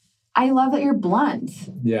 Like, I love that you're blunt.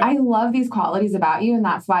 Yeah. I love these qualities about you. And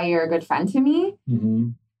that's why you're a good friend to me.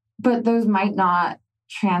 But those might not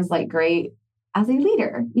translate great as a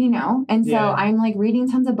leader, And so I'm like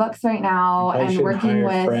reading tons of books right now and working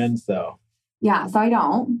with friends though. Yeah. So I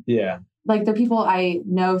don't. Yeah. Like they're people I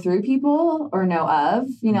know through people or know of,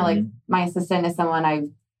 like my assistant is someone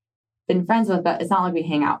I've been friends with, but it's not like we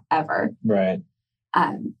hang out ever. Right.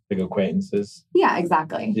 Like acquaintances. Yeah,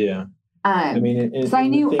 exactly. Yeah. I mean, so I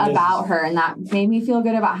knew about her and that made me feel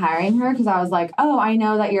good about hiring her because I was like, oh, I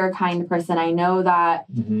know that you're a kind person. I know that,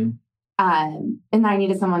 and I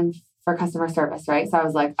needed someone for customer service, right? So I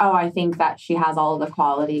was like, oh, I think that she has all of the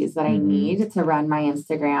qualities that I need to run my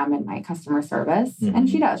Instagram and my customer service. And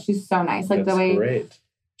she does. She's so nice. Like the way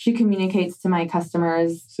she communicates to my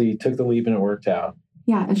customers. So you took the leap and it worked out.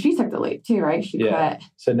 Yeah. And she took the leap too, right? She quit.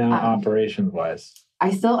 So now operations wise. I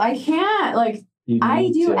can't. Like, I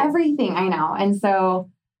do everything. I know. And so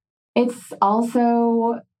it's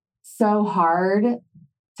also so hard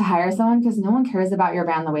to hire someone because no one cares about your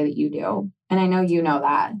brand the way that you do. And I know you know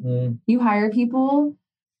that. You hire people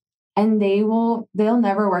and they'll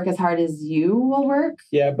never work as hard as you will work.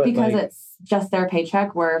 Yeah, but because it's just their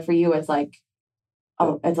paycheck, where for you it's like,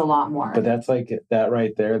 oh, it's a lot more. But that's like that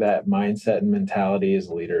right there, that mindset and mentality as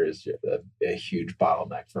a leader is a huge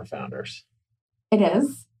bottleneck for founders. It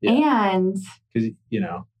is. Yeah. And because,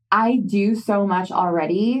 I do so much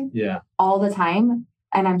already all the time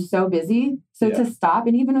and I'm so busy. So to stop,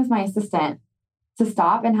 and even with my assistant, to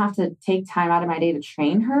stop and have to take time out of my day to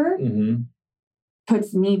train her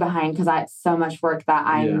puts me behind because that's so much work that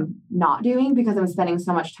I'm not doing because I'm spending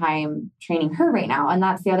so much time training her right now. And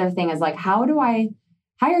that's the other thing is like, how do I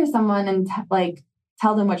hire someone and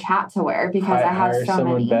tell them which hat to wear? Because I have so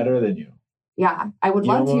someone many. Better than you. Yeah, I would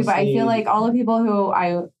love to, but I feel like all the people who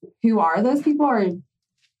are those people are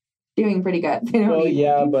doing pretty good. Well,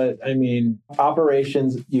 yeah, but I mean,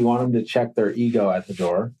 operations, you want them to check their ego at the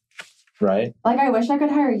door, right? Like, I wish I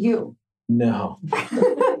could hire you. No.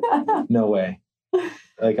 No way.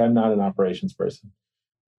 Like, I'm not an operations person.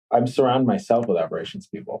 I'm surrounding myself with operations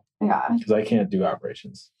people. Yeah. Because I can't do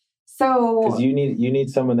operations. So, because you need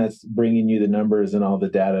someone that's bringing you the numbers and all the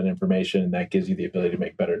data and information, and that gives you the ability to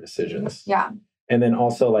make better decisions. Yeah. And then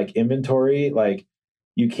also like inventory, like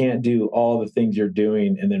you can't do all the things you're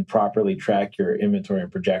doing and then properly track your inventory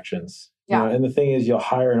and projections. Yeah. And the thing is, you'll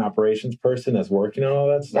hire an operations person that's working on all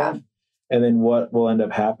that stuff. Yeah. And then what will end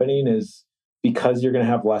up happening is because you're going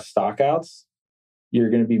to have less stockouts, you're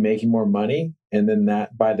going to be making more money, and then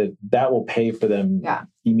that will pay for them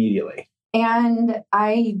immediately. And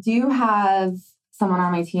I do have someone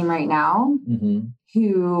on my team right now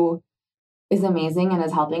who is amazing and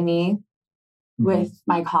is helping me with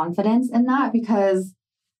my confidence in that because,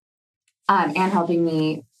 and helping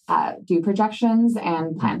me do projections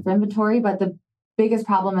and plan for inventory. But the biggest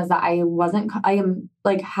problem is that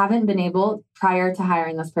haven't been able, prior to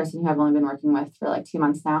hiring this person who I've only been working with for like 2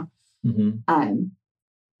 months now,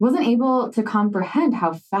 wasn't able to comprehend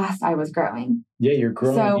how fast I was growing. Yeah, you're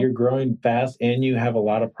growing fast and you have a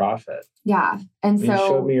lot of profit. Yeah. And when you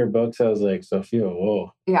showed me your books, I was like, Sofia,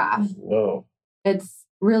 whoa. Yeah. Whoa. It's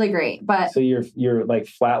really great. But so you're like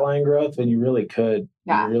flatline growth when you really could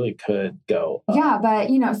go up. Yeah, but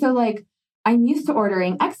so like I'm used to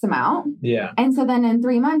ordering X amount. Yeah. And so then in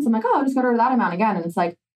 3 months, I'm like, oh, I just got to order that amount again. And it's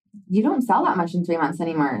like, you don't sell that much in 3 months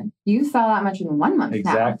anymore. You sell that much in 1 month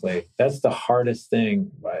exactly. now. That's the hardest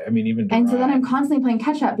thing. I mean, even and so then I'm constantly playing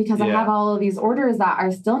catch up because I Yeah. have all of these orders that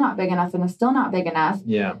are still not big enough and they're still not big enough.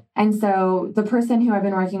 Yeah. And so the person who I've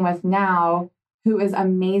been working with now, who is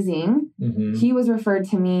amazing, he was referred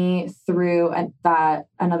to me through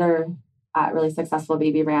another really successful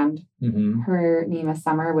baby brand. Her name is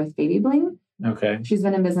Summer with Baby Bling. Okay. She's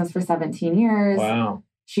been in business for 17 years. Wow.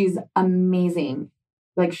 She's amazing.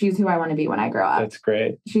 Like, she's who I want to be when I grow up. That's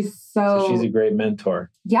great. So she's a great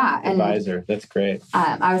mentor. Yeah. Advisor. That's great.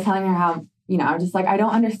 I was telling her how, I was just like, I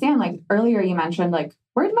don't understand. Like, earlier you mentioned, like,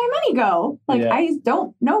 where'd my money go? Like, I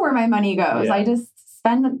don't know where my money goes. Yeah. I just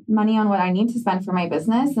spend money on what I need to spend for my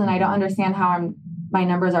business. And I don't understand how my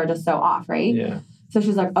numbers are just so off, right? Yeah. So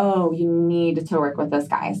she's like, oh, you need to work with this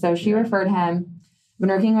guy. So she referred him. I've been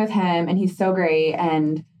working with him, and he's so great.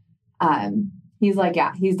 And he's like,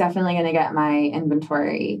 yeah, he's definitely going to get my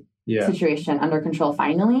inventory situation under control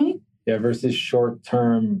finally. Yeah, versus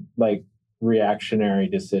short-term, like, reactionary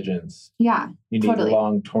decisions. Yeah, you need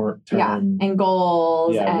long-term. Yeah, and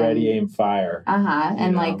goals. Yeah, and, ready, aim, fire.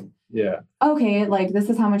 And like, okay, like, this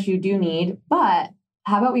is how much you do need, but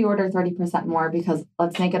how about we order 30% more, because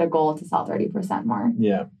let's make it a goal to sell 30% more.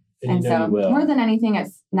 Yeah. And so more than anything,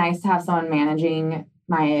 it's nice to have someone managing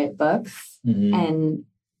my books and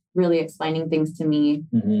really explaining things to me.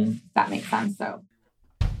 That makes sense. So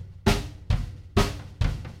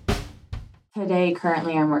today,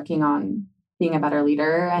 currently, I'm working on being a better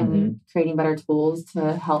leader and creating better tools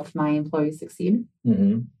to help my employees succeed.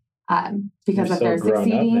 Because if they're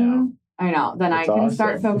succeeding, I know, then I can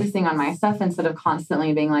start focusing on my stuff instead of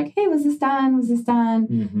constantly being like, hey, was this done? Was this done?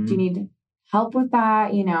 Do you need help with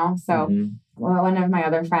that? So one of my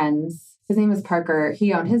other friends, his name is Parker.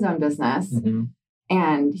 He owned his own business.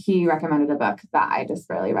 And he recommended a book that I just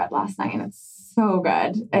barely read last night. And it's so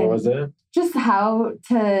good. What was it? Just how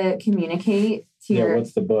to communicate to your...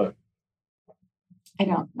 what's the book? I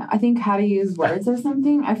don't know. I think How to Use Words or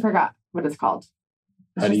something. I forgot what it's called.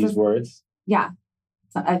 How to Use Words? Yeah.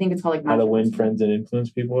 So I think it's called like... How to Win Friends and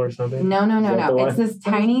Influence People or something? No. It's this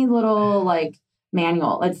tiny little like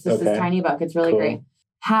manual. It's just this tiny book. It's really great.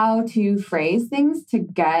 How to phrase things to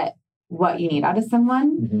get what you need out of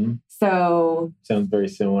someone. So... Sounds very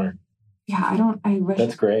similar. Yeah, I wish...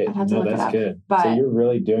 That's great. I'd have to look it up. Good. But, so you're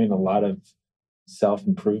really doing a lot of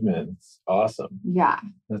self-improvement. It's awesome. Yeah.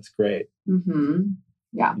 That's great.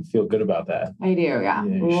 Yeah. You feel good about that. I do, yeah. A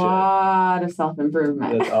lot of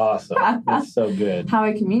self-improvement. That's awesome. That's so good. How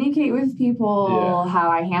I communicate with people, how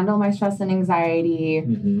I handle my stress and anxiety.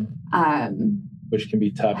 Which can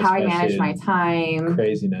be tough. How I manage my time.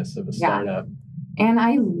 Craziness of a startup. And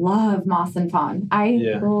I love Moss and Fawn.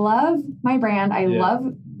 I love my brand. I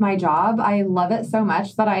love my job. I love it so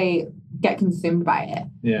much that I get consumed by it.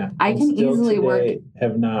 Yeah. I can easily work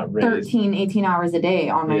have not raised 13, 18 hours a day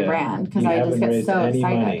on my brand because I just get so excited.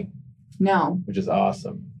 Money, no. Which is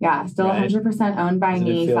awesome. Yeah. Still 100% owned by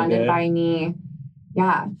me, funded by me.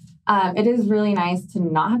 Yeah. It is really nice to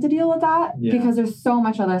not have to deal with that because there's so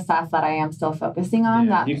much other stuff that I am still focusing on.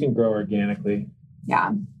 That you can grow organically.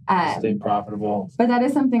 Yeah. Stay profitable. But that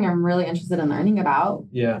is something I'm really interested in learning about.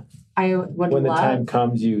 Yeah. I would when the time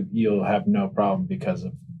comes, you'll have no problem because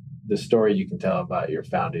of the story you can tell about your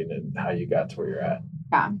founding and how you got to where you're at.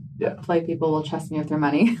 Yeah. Hopefully people will trust me with their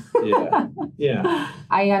money. Yeah.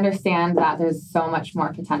 I understand that there's so much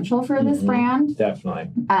more potential for this brand. Definitely.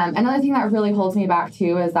 Another thing that really holds me back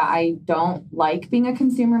too is that I don't like being a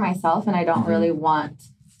consumer myself, and I don't really want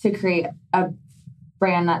to create a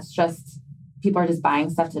brand that's just people are just buying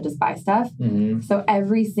stuff to just buy stuff. So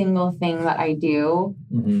every single thing that I do,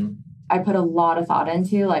 I put a lot of thought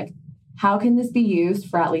into, like, how can this be used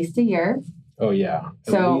for at least a year? Oh, yeah.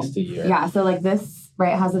 At least a year. Yeah. So like this,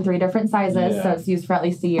 right, has the 3 different sizes. So it's used for at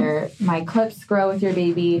least a year. My clips grow with your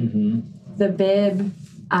baby. The bib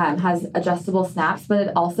has adjustable snaps, but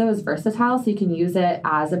it also is versatile. So you can use it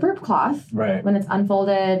as a burp cloth when it's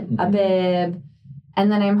unfolded, a bib. And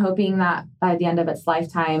then I'm hoping that by the end of its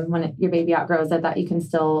lifetime, when your baby outgrows it, that you can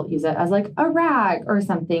still use it as like a rag or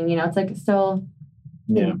something. It's like still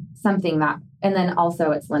something that, and then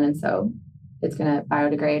also it's linen, so it's going to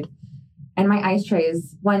biodegrade. And my ice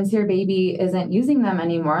trays, once your baby isn't using them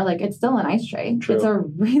anymore, like it's still an ice tray. True. It's a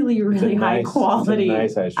really, really high quality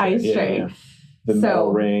ice tray. Yeah. The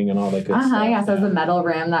metal ring and all that good stuff. Yeah, so it's a metal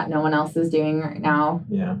rim that no one else is doing right now.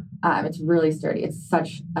 Yeah. It's really sturdy. It's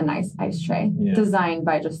such a nice ice tray. Designed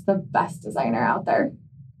by just the best designer out there.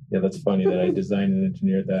 Yeah, that's funny that I designed and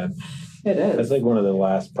engineered that. It is. That's like one of the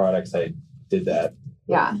last products I did that.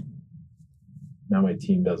 Yeah. now my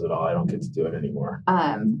team does it all. I don't get to do it anymore.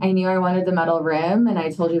 I knew I wanted the metal rim, and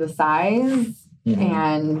I told you the size,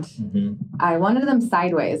 and I wanted them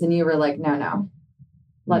sideways, and you were like, no,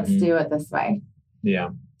 let's do it this way. Yeah.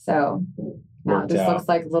 So now it just looks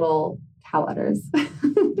like little cow udders.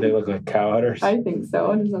 They look like cow udders? I think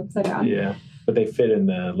so. It's upside down. Yeah. But they fit in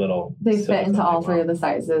the little... They fit into all three of the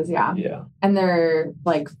sizes, yeah. Yeah. And they're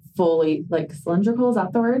like fully like cylindrical, is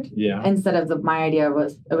that the word? Yeah. Instead of my idea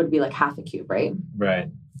was it would be like half a cube, right? Right.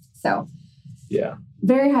 So... Yeah.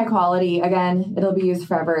 Very high quality. Again, it'll be used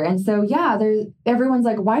forever. And so, yeah, everyone's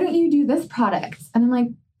like, why don't you do this product? And I'm like,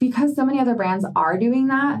 because so many other brands are doing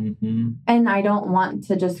that. And I don't want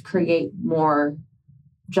to just create more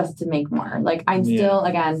just to make more. Like, I'm still,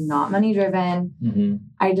 again, not money driven.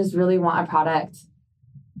 I just really want a product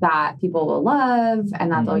that people will love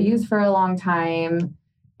and that they'll use for a long time.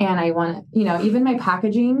 And I want, even my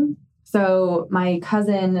packaging. So my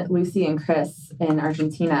cousin, Lucy and Chris in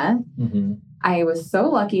Argentina, I was so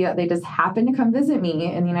lucky that they just happened to come visit me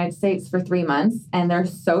in the United States for 3 months, and they're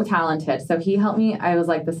so talented. So he helped me. I was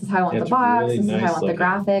like, this is how I want the box. Really this is how I want the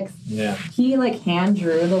graphics. Yeah. He hand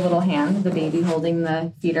drew the little hand of the baby holding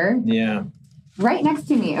the feeder. Yeah. Right next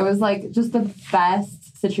to me. It was like just the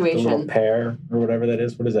best situation. The little pear or whatever that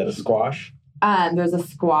is. What is that? A squash? There's a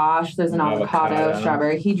squash. There's an avocado,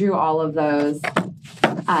 strawberry. He drew all of those.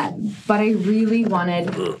 But I really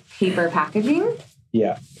wanted paper packaging.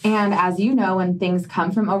 Yeah. And as you know, when things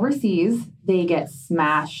come from overseas, they get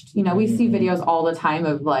smashed. We see videos all the time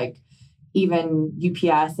of like even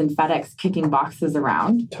UPS and FedEx kicking boxes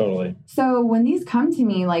around. Totally. So when these come to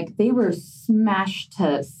me, like they were smashed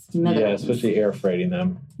to smithereens. Yeah, especially air freighting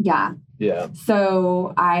them. Yeah. Yeah.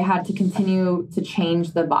 So I had to continue to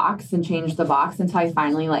change the box until I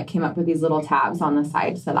finally like came up with these little tabs on the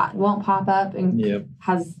side so that it won't pop up and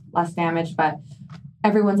has less damage. But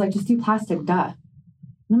everyone's like, just do plastic, duh.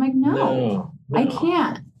 And I'm like, no. I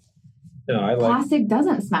can't. No, plastic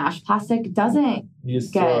doesn't smash. Plastic doesn't. You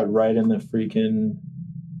just throw it right in the freaking.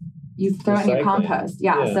 You throw it in your compost.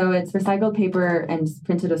 Yeah. So it's recycled paper and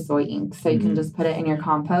printed with soy ink. So you can just put it in your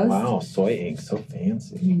compost. Wow, soy ink, so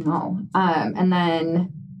fancy. I know. And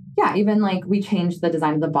then, even like we changed the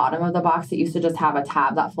design of the bottom of the box. It used to just have a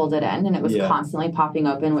tab that folded in, and it was constantly popping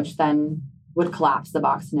open, which then would collapse the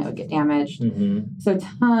box and it would get damaged. So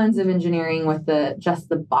tons of engineering with just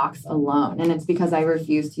the box alone. And it's because I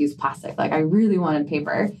refused to use plastic. Like I really wanted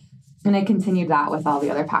paper. And I continued that with all the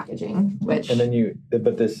other packaging, which... And then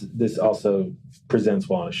but this also presents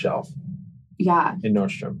well on a shelf. Yeah. In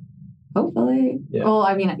Nordstrom. Hopefully. Yeah. Well,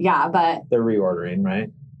 I mean, but... They're reordering, right?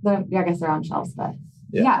 I guess they're on shelves, but...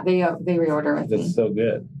 Yeah, they reorder with me. That's so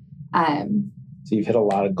good. So you've hit a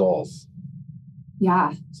lot of goals.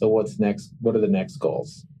 Yeah. So what's next? What are the next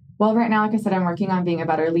goals? Well, right now, like I said, I'm working on being a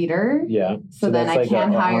better leader. Yeah. So then I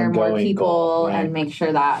can hire more people and make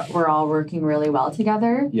sure that we're all working really well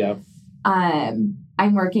together. Yeah.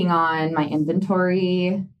 I'm working on my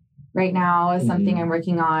inventory right now is something I'm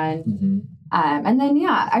working on. And then,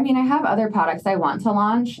 I have other products I want to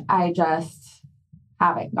launch. I just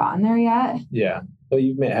haven't gotten there yet. Yeah. Well,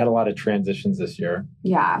 you've had a lot of transitions this year.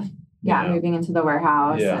 Yeah. Moving into the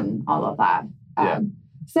warehouse and all of that.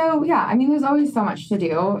 So, there's always so much to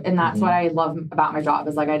do. And that's what I love about my job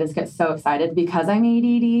is like, I just get so excited because I'm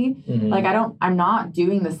ADD. Like, I'm not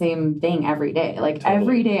doing the same thing every day. Like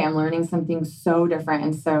every day I'm learning something so different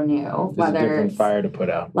and so new. There's a different fire to put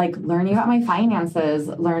out. Like learning about my finances,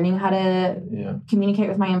 learning how to communicate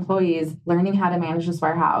with my employees, learning how to manage this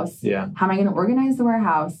warehouse. Yeah. How am I going to organize the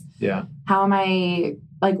warehouse? Yeah. How am I,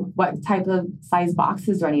 like, what type of size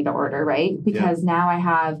boxes do I need to order, right? Because now I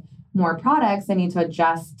have more products, I need to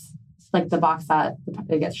adjust like the box that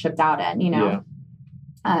it gets shipped out in,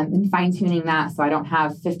 and fine tuning that so I don't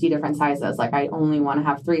have 50 different sizes. Like I only want to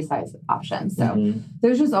have 3 size options. So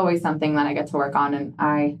there's just always something that I get to work on, and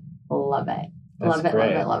I love it. Love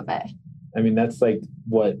it. I mean, that's like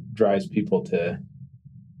what drives people to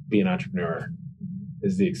be an entrepreneur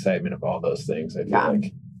is the excitement of all those things. I feel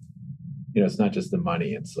like. It's not just the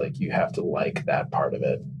money. It's like you have to like that part of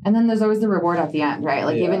it. And then there's always the reward at the end, right?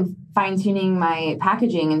 Like even fine-tuning my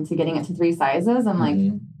packaging into getting it to 3 sizes, I'm like,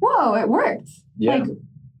 whoa, it worked. Yeah. Like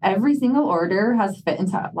every single order has fit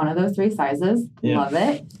into one of those 3 sizes. Yeah. Love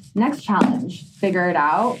it. Next challenge, figure it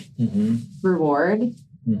out. Reward.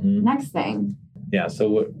 Next thing. Yeah. So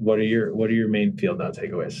what are your main field note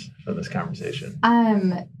takeaways from this conversation?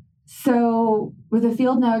 So with the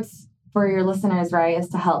field notes, for your listeners, right, is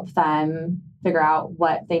to help them figure out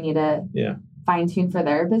what they need to fine-tune for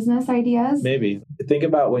their business ideas. Maybe. Think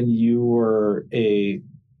about when you were a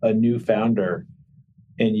new founder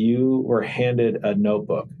and you were handed a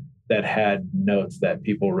notebook that had notes that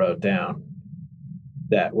people wrote down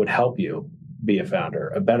that would help you be a founder,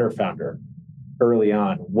 a better founder early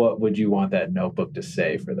on, what would you want that notebook to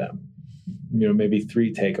say for them? Maybe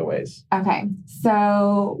 3 takeaways. Okay.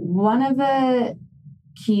 So one of the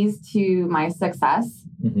keys to my success,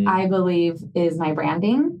 I believe, is my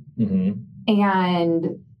branding.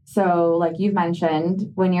 And so like you've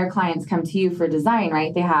mentioned, when your clients come to you for design,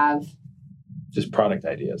 right, they have just product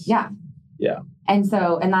ideas. Yeah. And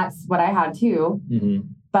that's what I had too.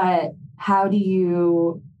 But how do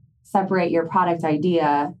you separate your product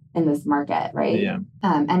idea in this market, right? Yeah.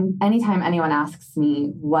 And anytime anyone asks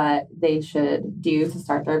me what they should do to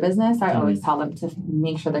start their business, I always tell them to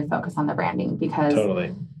make sure they focus on the branding, because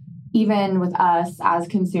even with us as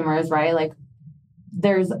consumers, right? Like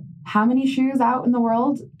there's how many shoes out in the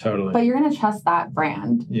world? But you're going to trust that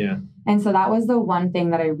brand. Yeah. And so that was the one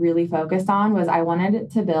thing that I really focused on, was I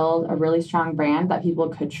wanted to build a really strong brand that people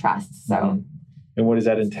could trust. So. And what does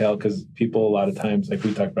that entail? Because people, a lot of times, like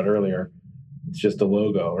we talked about earlier, it's just a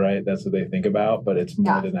logo, right? That's what they think about, but it's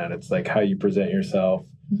more than that. It's like how you present yourself,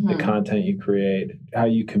 the content you create, how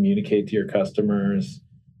you communicate to your customers,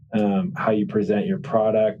 how you present your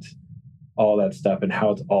product, all that stuff, and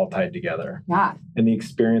how it's all tied together. Yeah. And the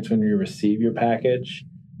experience when you receive your package.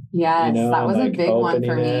 Yes, that was a big one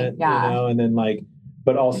for me. Yeah. And then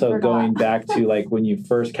but also going back to like when you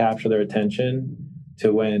first capture their attention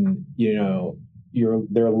to when,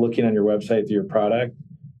 they're looking on your website through your product,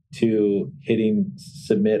 to hitting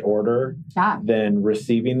submit order, then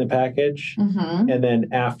receiving the package, and then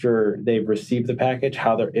after they've received the package,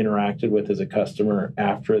 how they're interacted with as a customer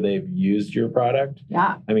after they've used your product.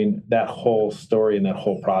 Yeah. I mean, that whole story and that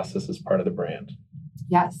whole process is part of the brand.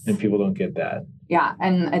 Yes. And people don't get that. Yeah.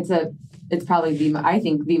 And it's probably I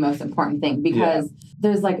think the most important thing, because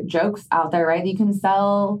there's like jokes out there, right? You can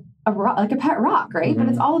sell a rock, like a pet rock, right? But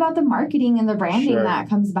it's all about the marketing and the branding that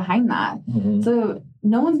comes behind that. So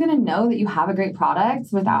no one's going to know that you have a great product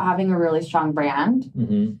without having a really strong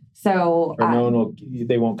brand. So or no one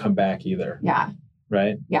they won't come back either. Yeah.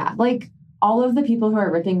 Right? Yeah. Like all of the people who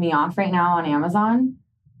are ripping me off right now on Amazon,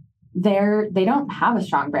 they don't have a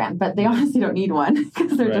strong brand, but they honestly don't need one,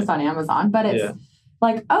 because they're just on Amazon. But it's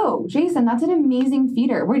like, oh, Jason, that's an amazing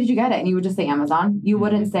feeder. Where did you get it? And you would just say Amazon. You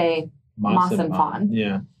wouldn't say Moss and Fawn.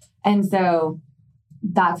 Yeah. And so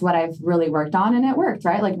that's what I've really worked on, and it worked,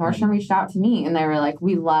 right? Like Nordstrom reached out to me and they were like,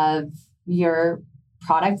 we love your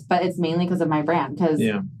product, but it's mainly because of my brand. Because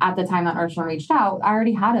at the time that Nordstrom reached out, I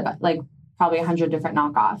already had probably 100 different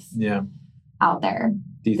knockoffs out there.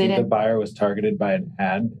 Do you think the buyer was targeted by an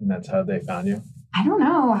ad and that's how they found you? I don't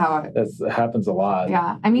know how it happens a lot.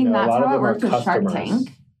 Yeah. I mean, that's how it worked with Shark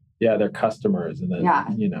Tank. Yeah, they're customers. And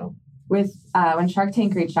then, With when Shark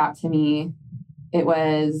Tank reached out to me, it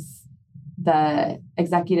was the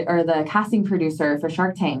executive or the casting producer for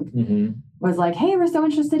Shark Tank was like, hey, we're so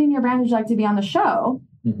interested in your brand. Would you like to be on the show?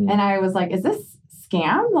 And I was like, is this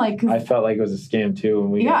scam? Like, I felt like it was a scam too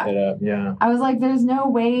when we got hit up. Yeah. I was like, there's no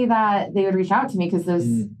way that they would reach out to me, because there's,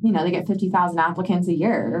 they get 50,000 applicants a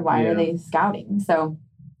year. Why are they scouting? So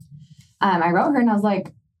I wrote her and I was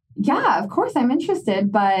like, yeah, of course I'm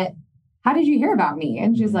interested, but how did you hear about me?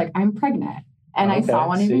 And she's like, I'm pregnant. And I saw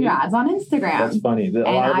one of your ads on Instagram. That's funny. A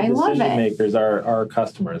lot of the decision makers are our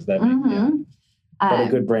customers. That but a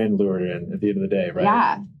good brand lured in at the end of the day,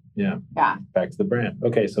 right? Yeah. Back to the brand.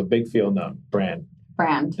 Okay, so big field note, brand.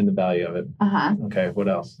 And the value of it. Okay, what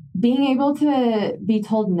else? Being able to be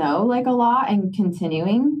told no like a lot and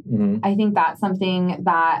continuing. I think that's something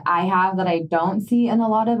that I have that I don't see in a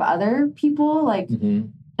lot of other people. Like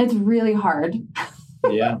it's really hard.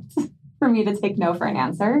 Yeah. For me to take no for an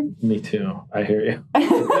answer. Me too. I hear you.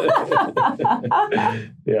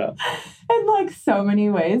 Yeah. In like so many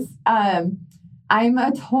ways. I'm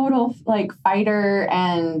a total fighter,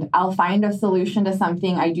 and I'll find a solution to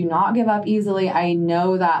something. I do not give up easily. I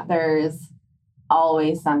know that there's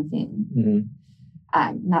always something.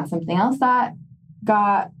 Not something else that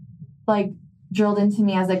got drilled into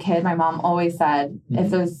me as a kid. My mom always said,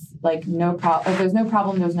 if there's if there's no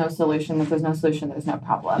problem, there's no solution. If there's no solution, there's no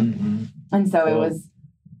problem. And so it was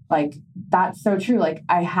that's so true.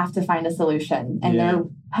 I have to find a solution, and there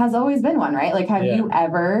has always been one, right? Have you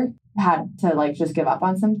ever had to just give up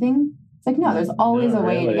on something? It's like, no, there's always a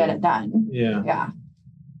way to get it done. Yeah. I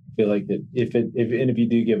feel like if you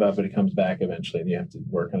do give up, it comes back eventually, and you have to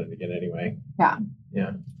work on it again anyway. Yeah.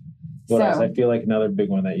 What else? I feel like another big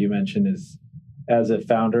one that you mentioned is, as a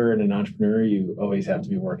founder and an entrepreneur, you always have to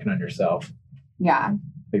be working on yourself. Yeah. I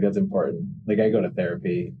think that's important. I go to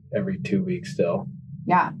therapy every 2 weeks still.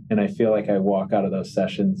 Yeah. And I feel like I walk out of those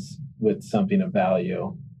sessions with something of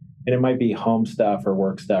value And it might be home stuff or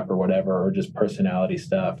work stuff or whatever, or just personality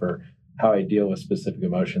stuff or how I deal with specific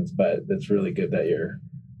emotions. But it's really good that you're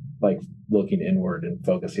like looking inward and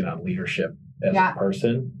focusing on leadership as a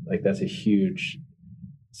person. Like that's a huge,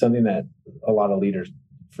 something that a lot of leaders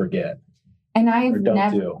forget. And I've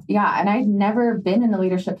never been in a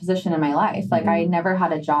leadership position in my life. Like I never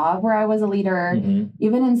had a job where I was a leader.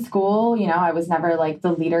 Even in school, you know, I was never like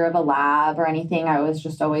the leader of a lab or anything. I was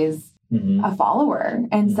just always a follower.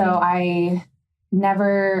 And so I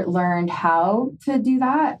never learned how to do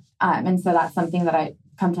that. And so that's something that I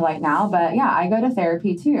come to like now. But yeah, I go to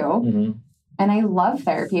therapy too. And I love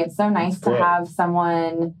therapy. It's so nice to have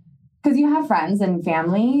someone, because you have friends and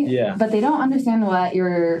family, but they don't understand what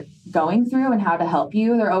you're going through and how to help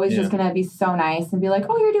you. They're always just going to be so nice and be like,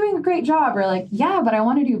 oh, you're doing a great job. Or like, yeah, but I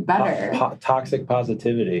want to do better. Toxic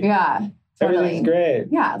positivity. Yeah. Totally. Everything's great.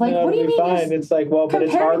 Yeah. Like, what do you mean? Fine. It's like, well, but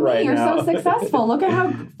it's hard right now. You're so successful. Look at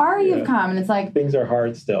how far you've come. And it's like, things are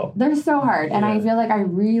hard still. They're so hard. And I feel like I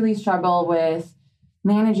really struggle with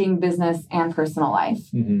managing business and personal life.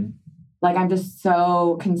 Like I'm just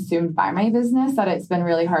so consumed by my business that it's been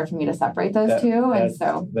really hard for me to separate those two. And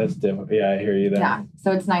so that's different. Yeah, I hear you there. Yeah.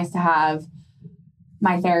 So it's nice to have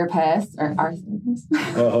my therapist or our therapist.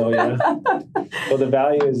 Oh yeah. Well, the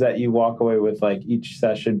value is that you walk away with like each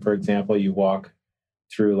session, for example, you walk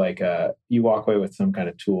through like you walk away with some kind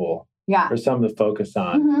of tool. Or something to focus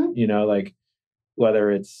on, you know, like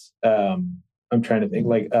whether it's, I'm trying to think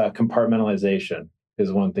like compartmentalization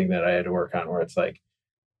is one thing that I had to work on where it's like,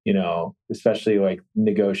 you know, especially like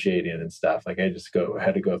negotiating and stuff. Like I just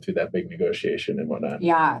had to go through that big negotiation and whatnot.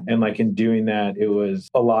 Yeah. And like in doing that, it was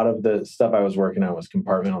a lot of the stuff I was working on was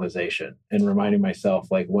compartmentalization and reminding myself,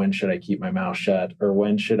 like, when should I keep my mouth shut or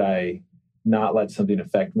when should I not let something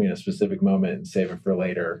affect me in a specific moment and save it for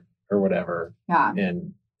later or whatever. Yeah.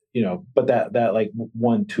 And, you know, but that like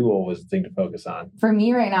one tool was the thing to focus on. For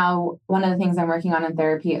me right now, one of the things I'm working on in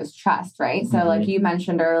therapy is trust, right? So like you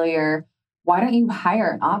mentioned earlier, why don't you hire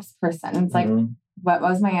an ops person? And it's like, what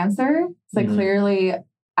was my answer? It's like, clearly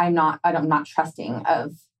I'm not trusting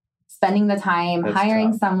of spending the time,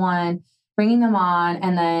 hiring someone, bringing them on,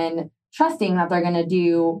 and then trusting that they're going to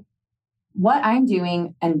do what I'm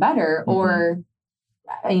doing and better, or,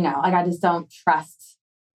 you know, like I just don't trust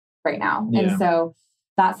right now. And so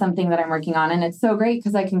that's something that I'm working on. And it's so great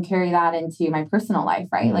because I can carry that into my personal life,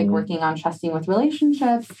 right? Like working on trusting with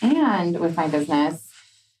relationships and with my business.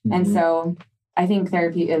 And so I think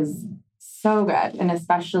therapy is so good. And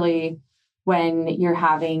especially when you're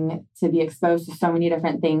having to be exposed to so many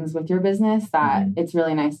different things with your business, that it's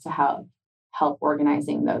really nice to help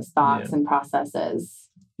organizing those thoughts and processes.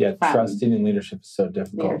 Yeah. Trusting in leadership is so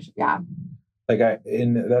difficult. Like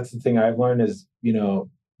that's the thing I've learned is, you know,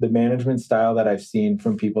 the management style that I've seen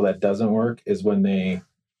from people that doesn't work is when they,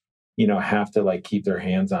 you know, have to like keep their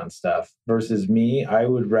hands on stuff versus me. I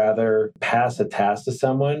would rather pass a task to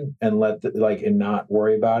someone and and not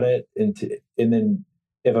worry about it. And then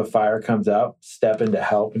if a fire comes up, step in to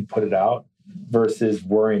help and put it out versus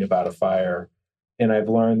worrying about a fire. And I've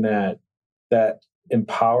learned that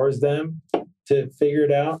empowers them to figure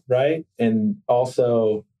it out. Right. And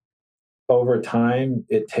also over time,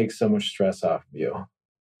 it takes so much stress off of you.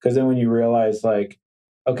 Because then when you realize like,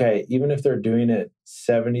 okay, even if they're doing it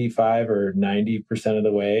 75 or 90% of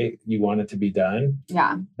the way you want it to be done,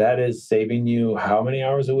 that is saving you how many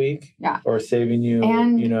hours a week? Or saving you,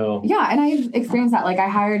 you know. Yeah, and I've experienced that. Like I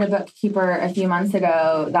hired a bookkeeper a few months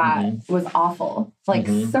ago that was awful, like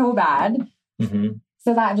so bad.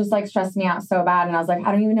 So that just like stressed me out so bad. And I was like,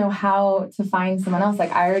 I don't even know how to find someone else.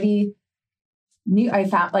 Like I already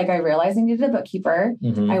I realized I needed a bookkeeper.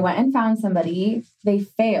 I went and found somebody. They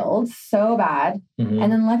failed so bad.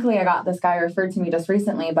 And then luckily I got this guy referred to me just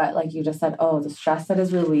recently, but like you just said, the stress that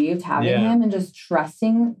is relieved having him and just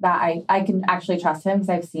trusting that I can actually trust him because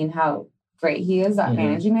I've seen how great he is at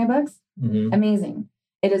managing my books. Amazing.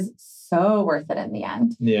 It is so worth it in the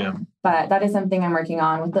end. Yeah. But that is something I'm working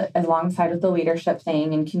on alongside with the leadership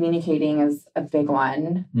thing, and communicating is a big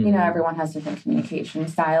one. You know, everyone has different communication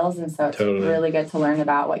styles. And so it's really good to learn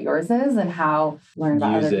about what yours is and learn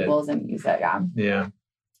about other people's and use it. Yeah. Yeah.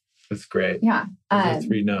 That's great. Yeah. Those are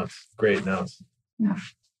 3 notes. Great notes. Yeah.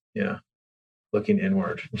 Yeah. Looking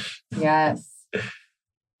inward. Yes.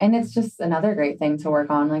 And it's just another great thing to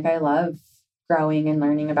work on. Like I love growing and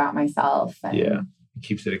learning about myself. And, it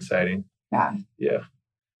keeps it exciting. Yeah. Yeah.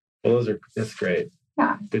 Well, that's great.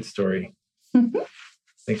 Yeah. Good story.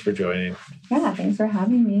 Thanks for joining. Yeah. Thanks for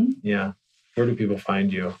having me. Yeah. Where do people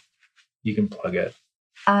find you? You can plug it.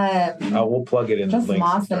 We'll plug it in the links.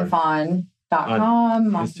 Just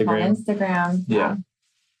mossandfawn.com, on Instagram. Yeah.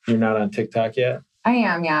 You're not on TikTok yet? I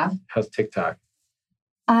am, yeah. How's TikTok?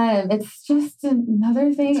 It's just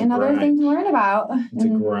another thing to learn about. It's a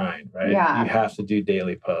grind, right? Yeah. You have to do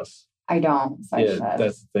daily posts. I don't, so I should.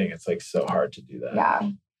 That's the thing. It's like so hard to do that. Yeah.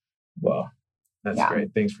 Well, that's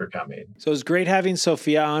great. Thanks for coming. So it's great having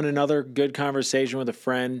Sofia on. Another good conversation with a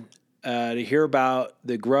friend to hear about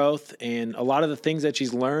the growth and a lot of the things that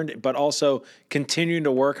she's learned, but also continuing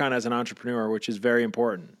to work on as an entrepreneur, which is very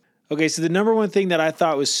important. Okay, so the number one thing that I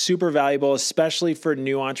thought was super valuable, especially for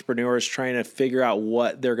new entrepreneurs trying to figure out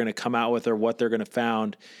what they're going to come out with or what they're going to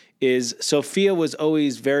found, is Sofia was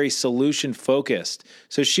always very solution focused.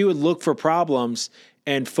 So she would look for problems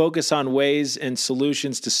and focus on ways and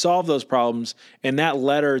solutions to solve those problems. And that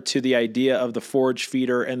led her to the idea of the forage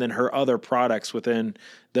feeder and then her other products within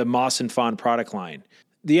the Moss and Fawn product line.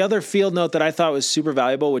 The other field note that I thought was super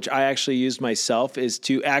valuable, which I actually used myself, is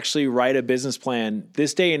to actually write a business plan.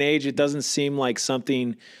 This day and age, it doesn't seem like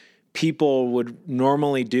something people would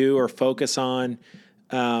normally do or focus on.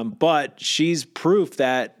 But she's proof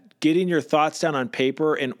that getting your thoughts down on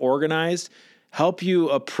paper and organized help you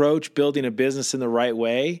approach building a business in the right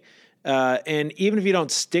way. And even if you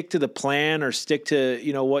don't stick to the plan or stick to,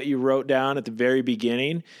 what you wrote down at the very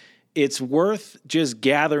beginning, it's worth just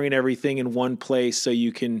gathering everything in one place so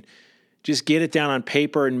you can just get it down on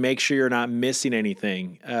paper and make sure you're not missing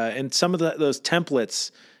anything. And some of those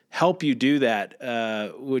templates help you do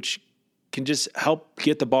that, which can just help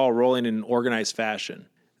get the ball rolling in an organized fashion.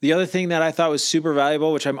 The other thing that I thought was super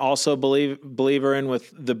valuable, which I'm also a believer in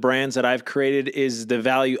with the brands that I've created, is the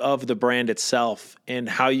value of the brand itself and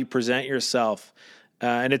how you present yourself.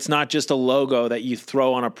 And it's not just a logo that you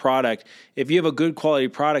throw on a product. If you have a good quality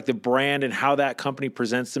product, the brand and how that company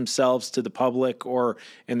presents themselves to the public or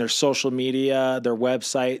in their social media, their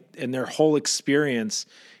website, and their whole experience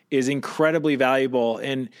is incredibly valuable.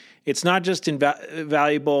 And it's not just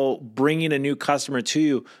valuable bringing a new customer to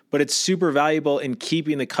you, but it's super valuable in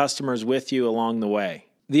keeping the customers with you along the way.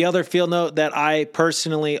 The other field note that I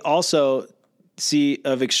personally also see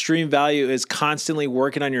of extreme value is constantly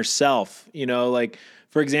working on yourself.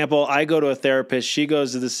 For example, I go to a therapist, she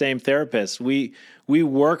goes to the same therapist. We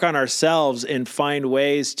work on ourselves and find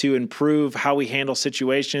ways to improve how we handle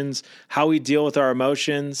situations, how we deal with our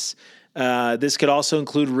emotions. This could also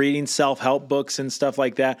include reading self-help books and stuff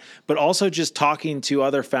like that, but also just talking to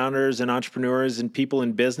other founders and entrepreneurs and people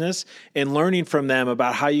in business and learning from them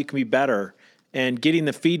about how you can be better and getting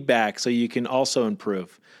the feedback so you can also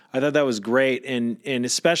improve. I thought that was great. And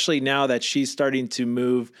especially now that she's starting to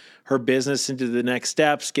move her business into the next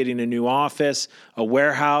steps, getting a new office, a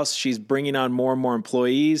warehouse, she's bringing on more and more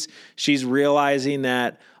employees. She's realizing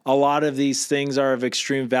that a lot of these things are of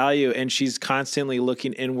extreme value, and she's constantly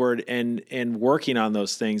looking inward and working on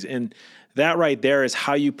those things. And that right there is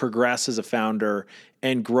how you progress as a founder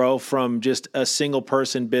and grow from just a single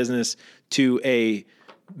person business to a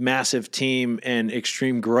massive team and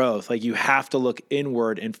extreme growth. Like, you have to look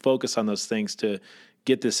inward and focus on those things to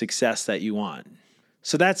get the success that you want.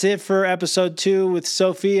 So that's it for episode 2 with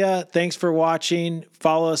Sofia. Thanks for watching.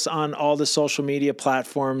 Follow us on all the social media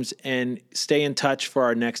platforms and stay in touch for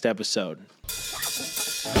our next episode.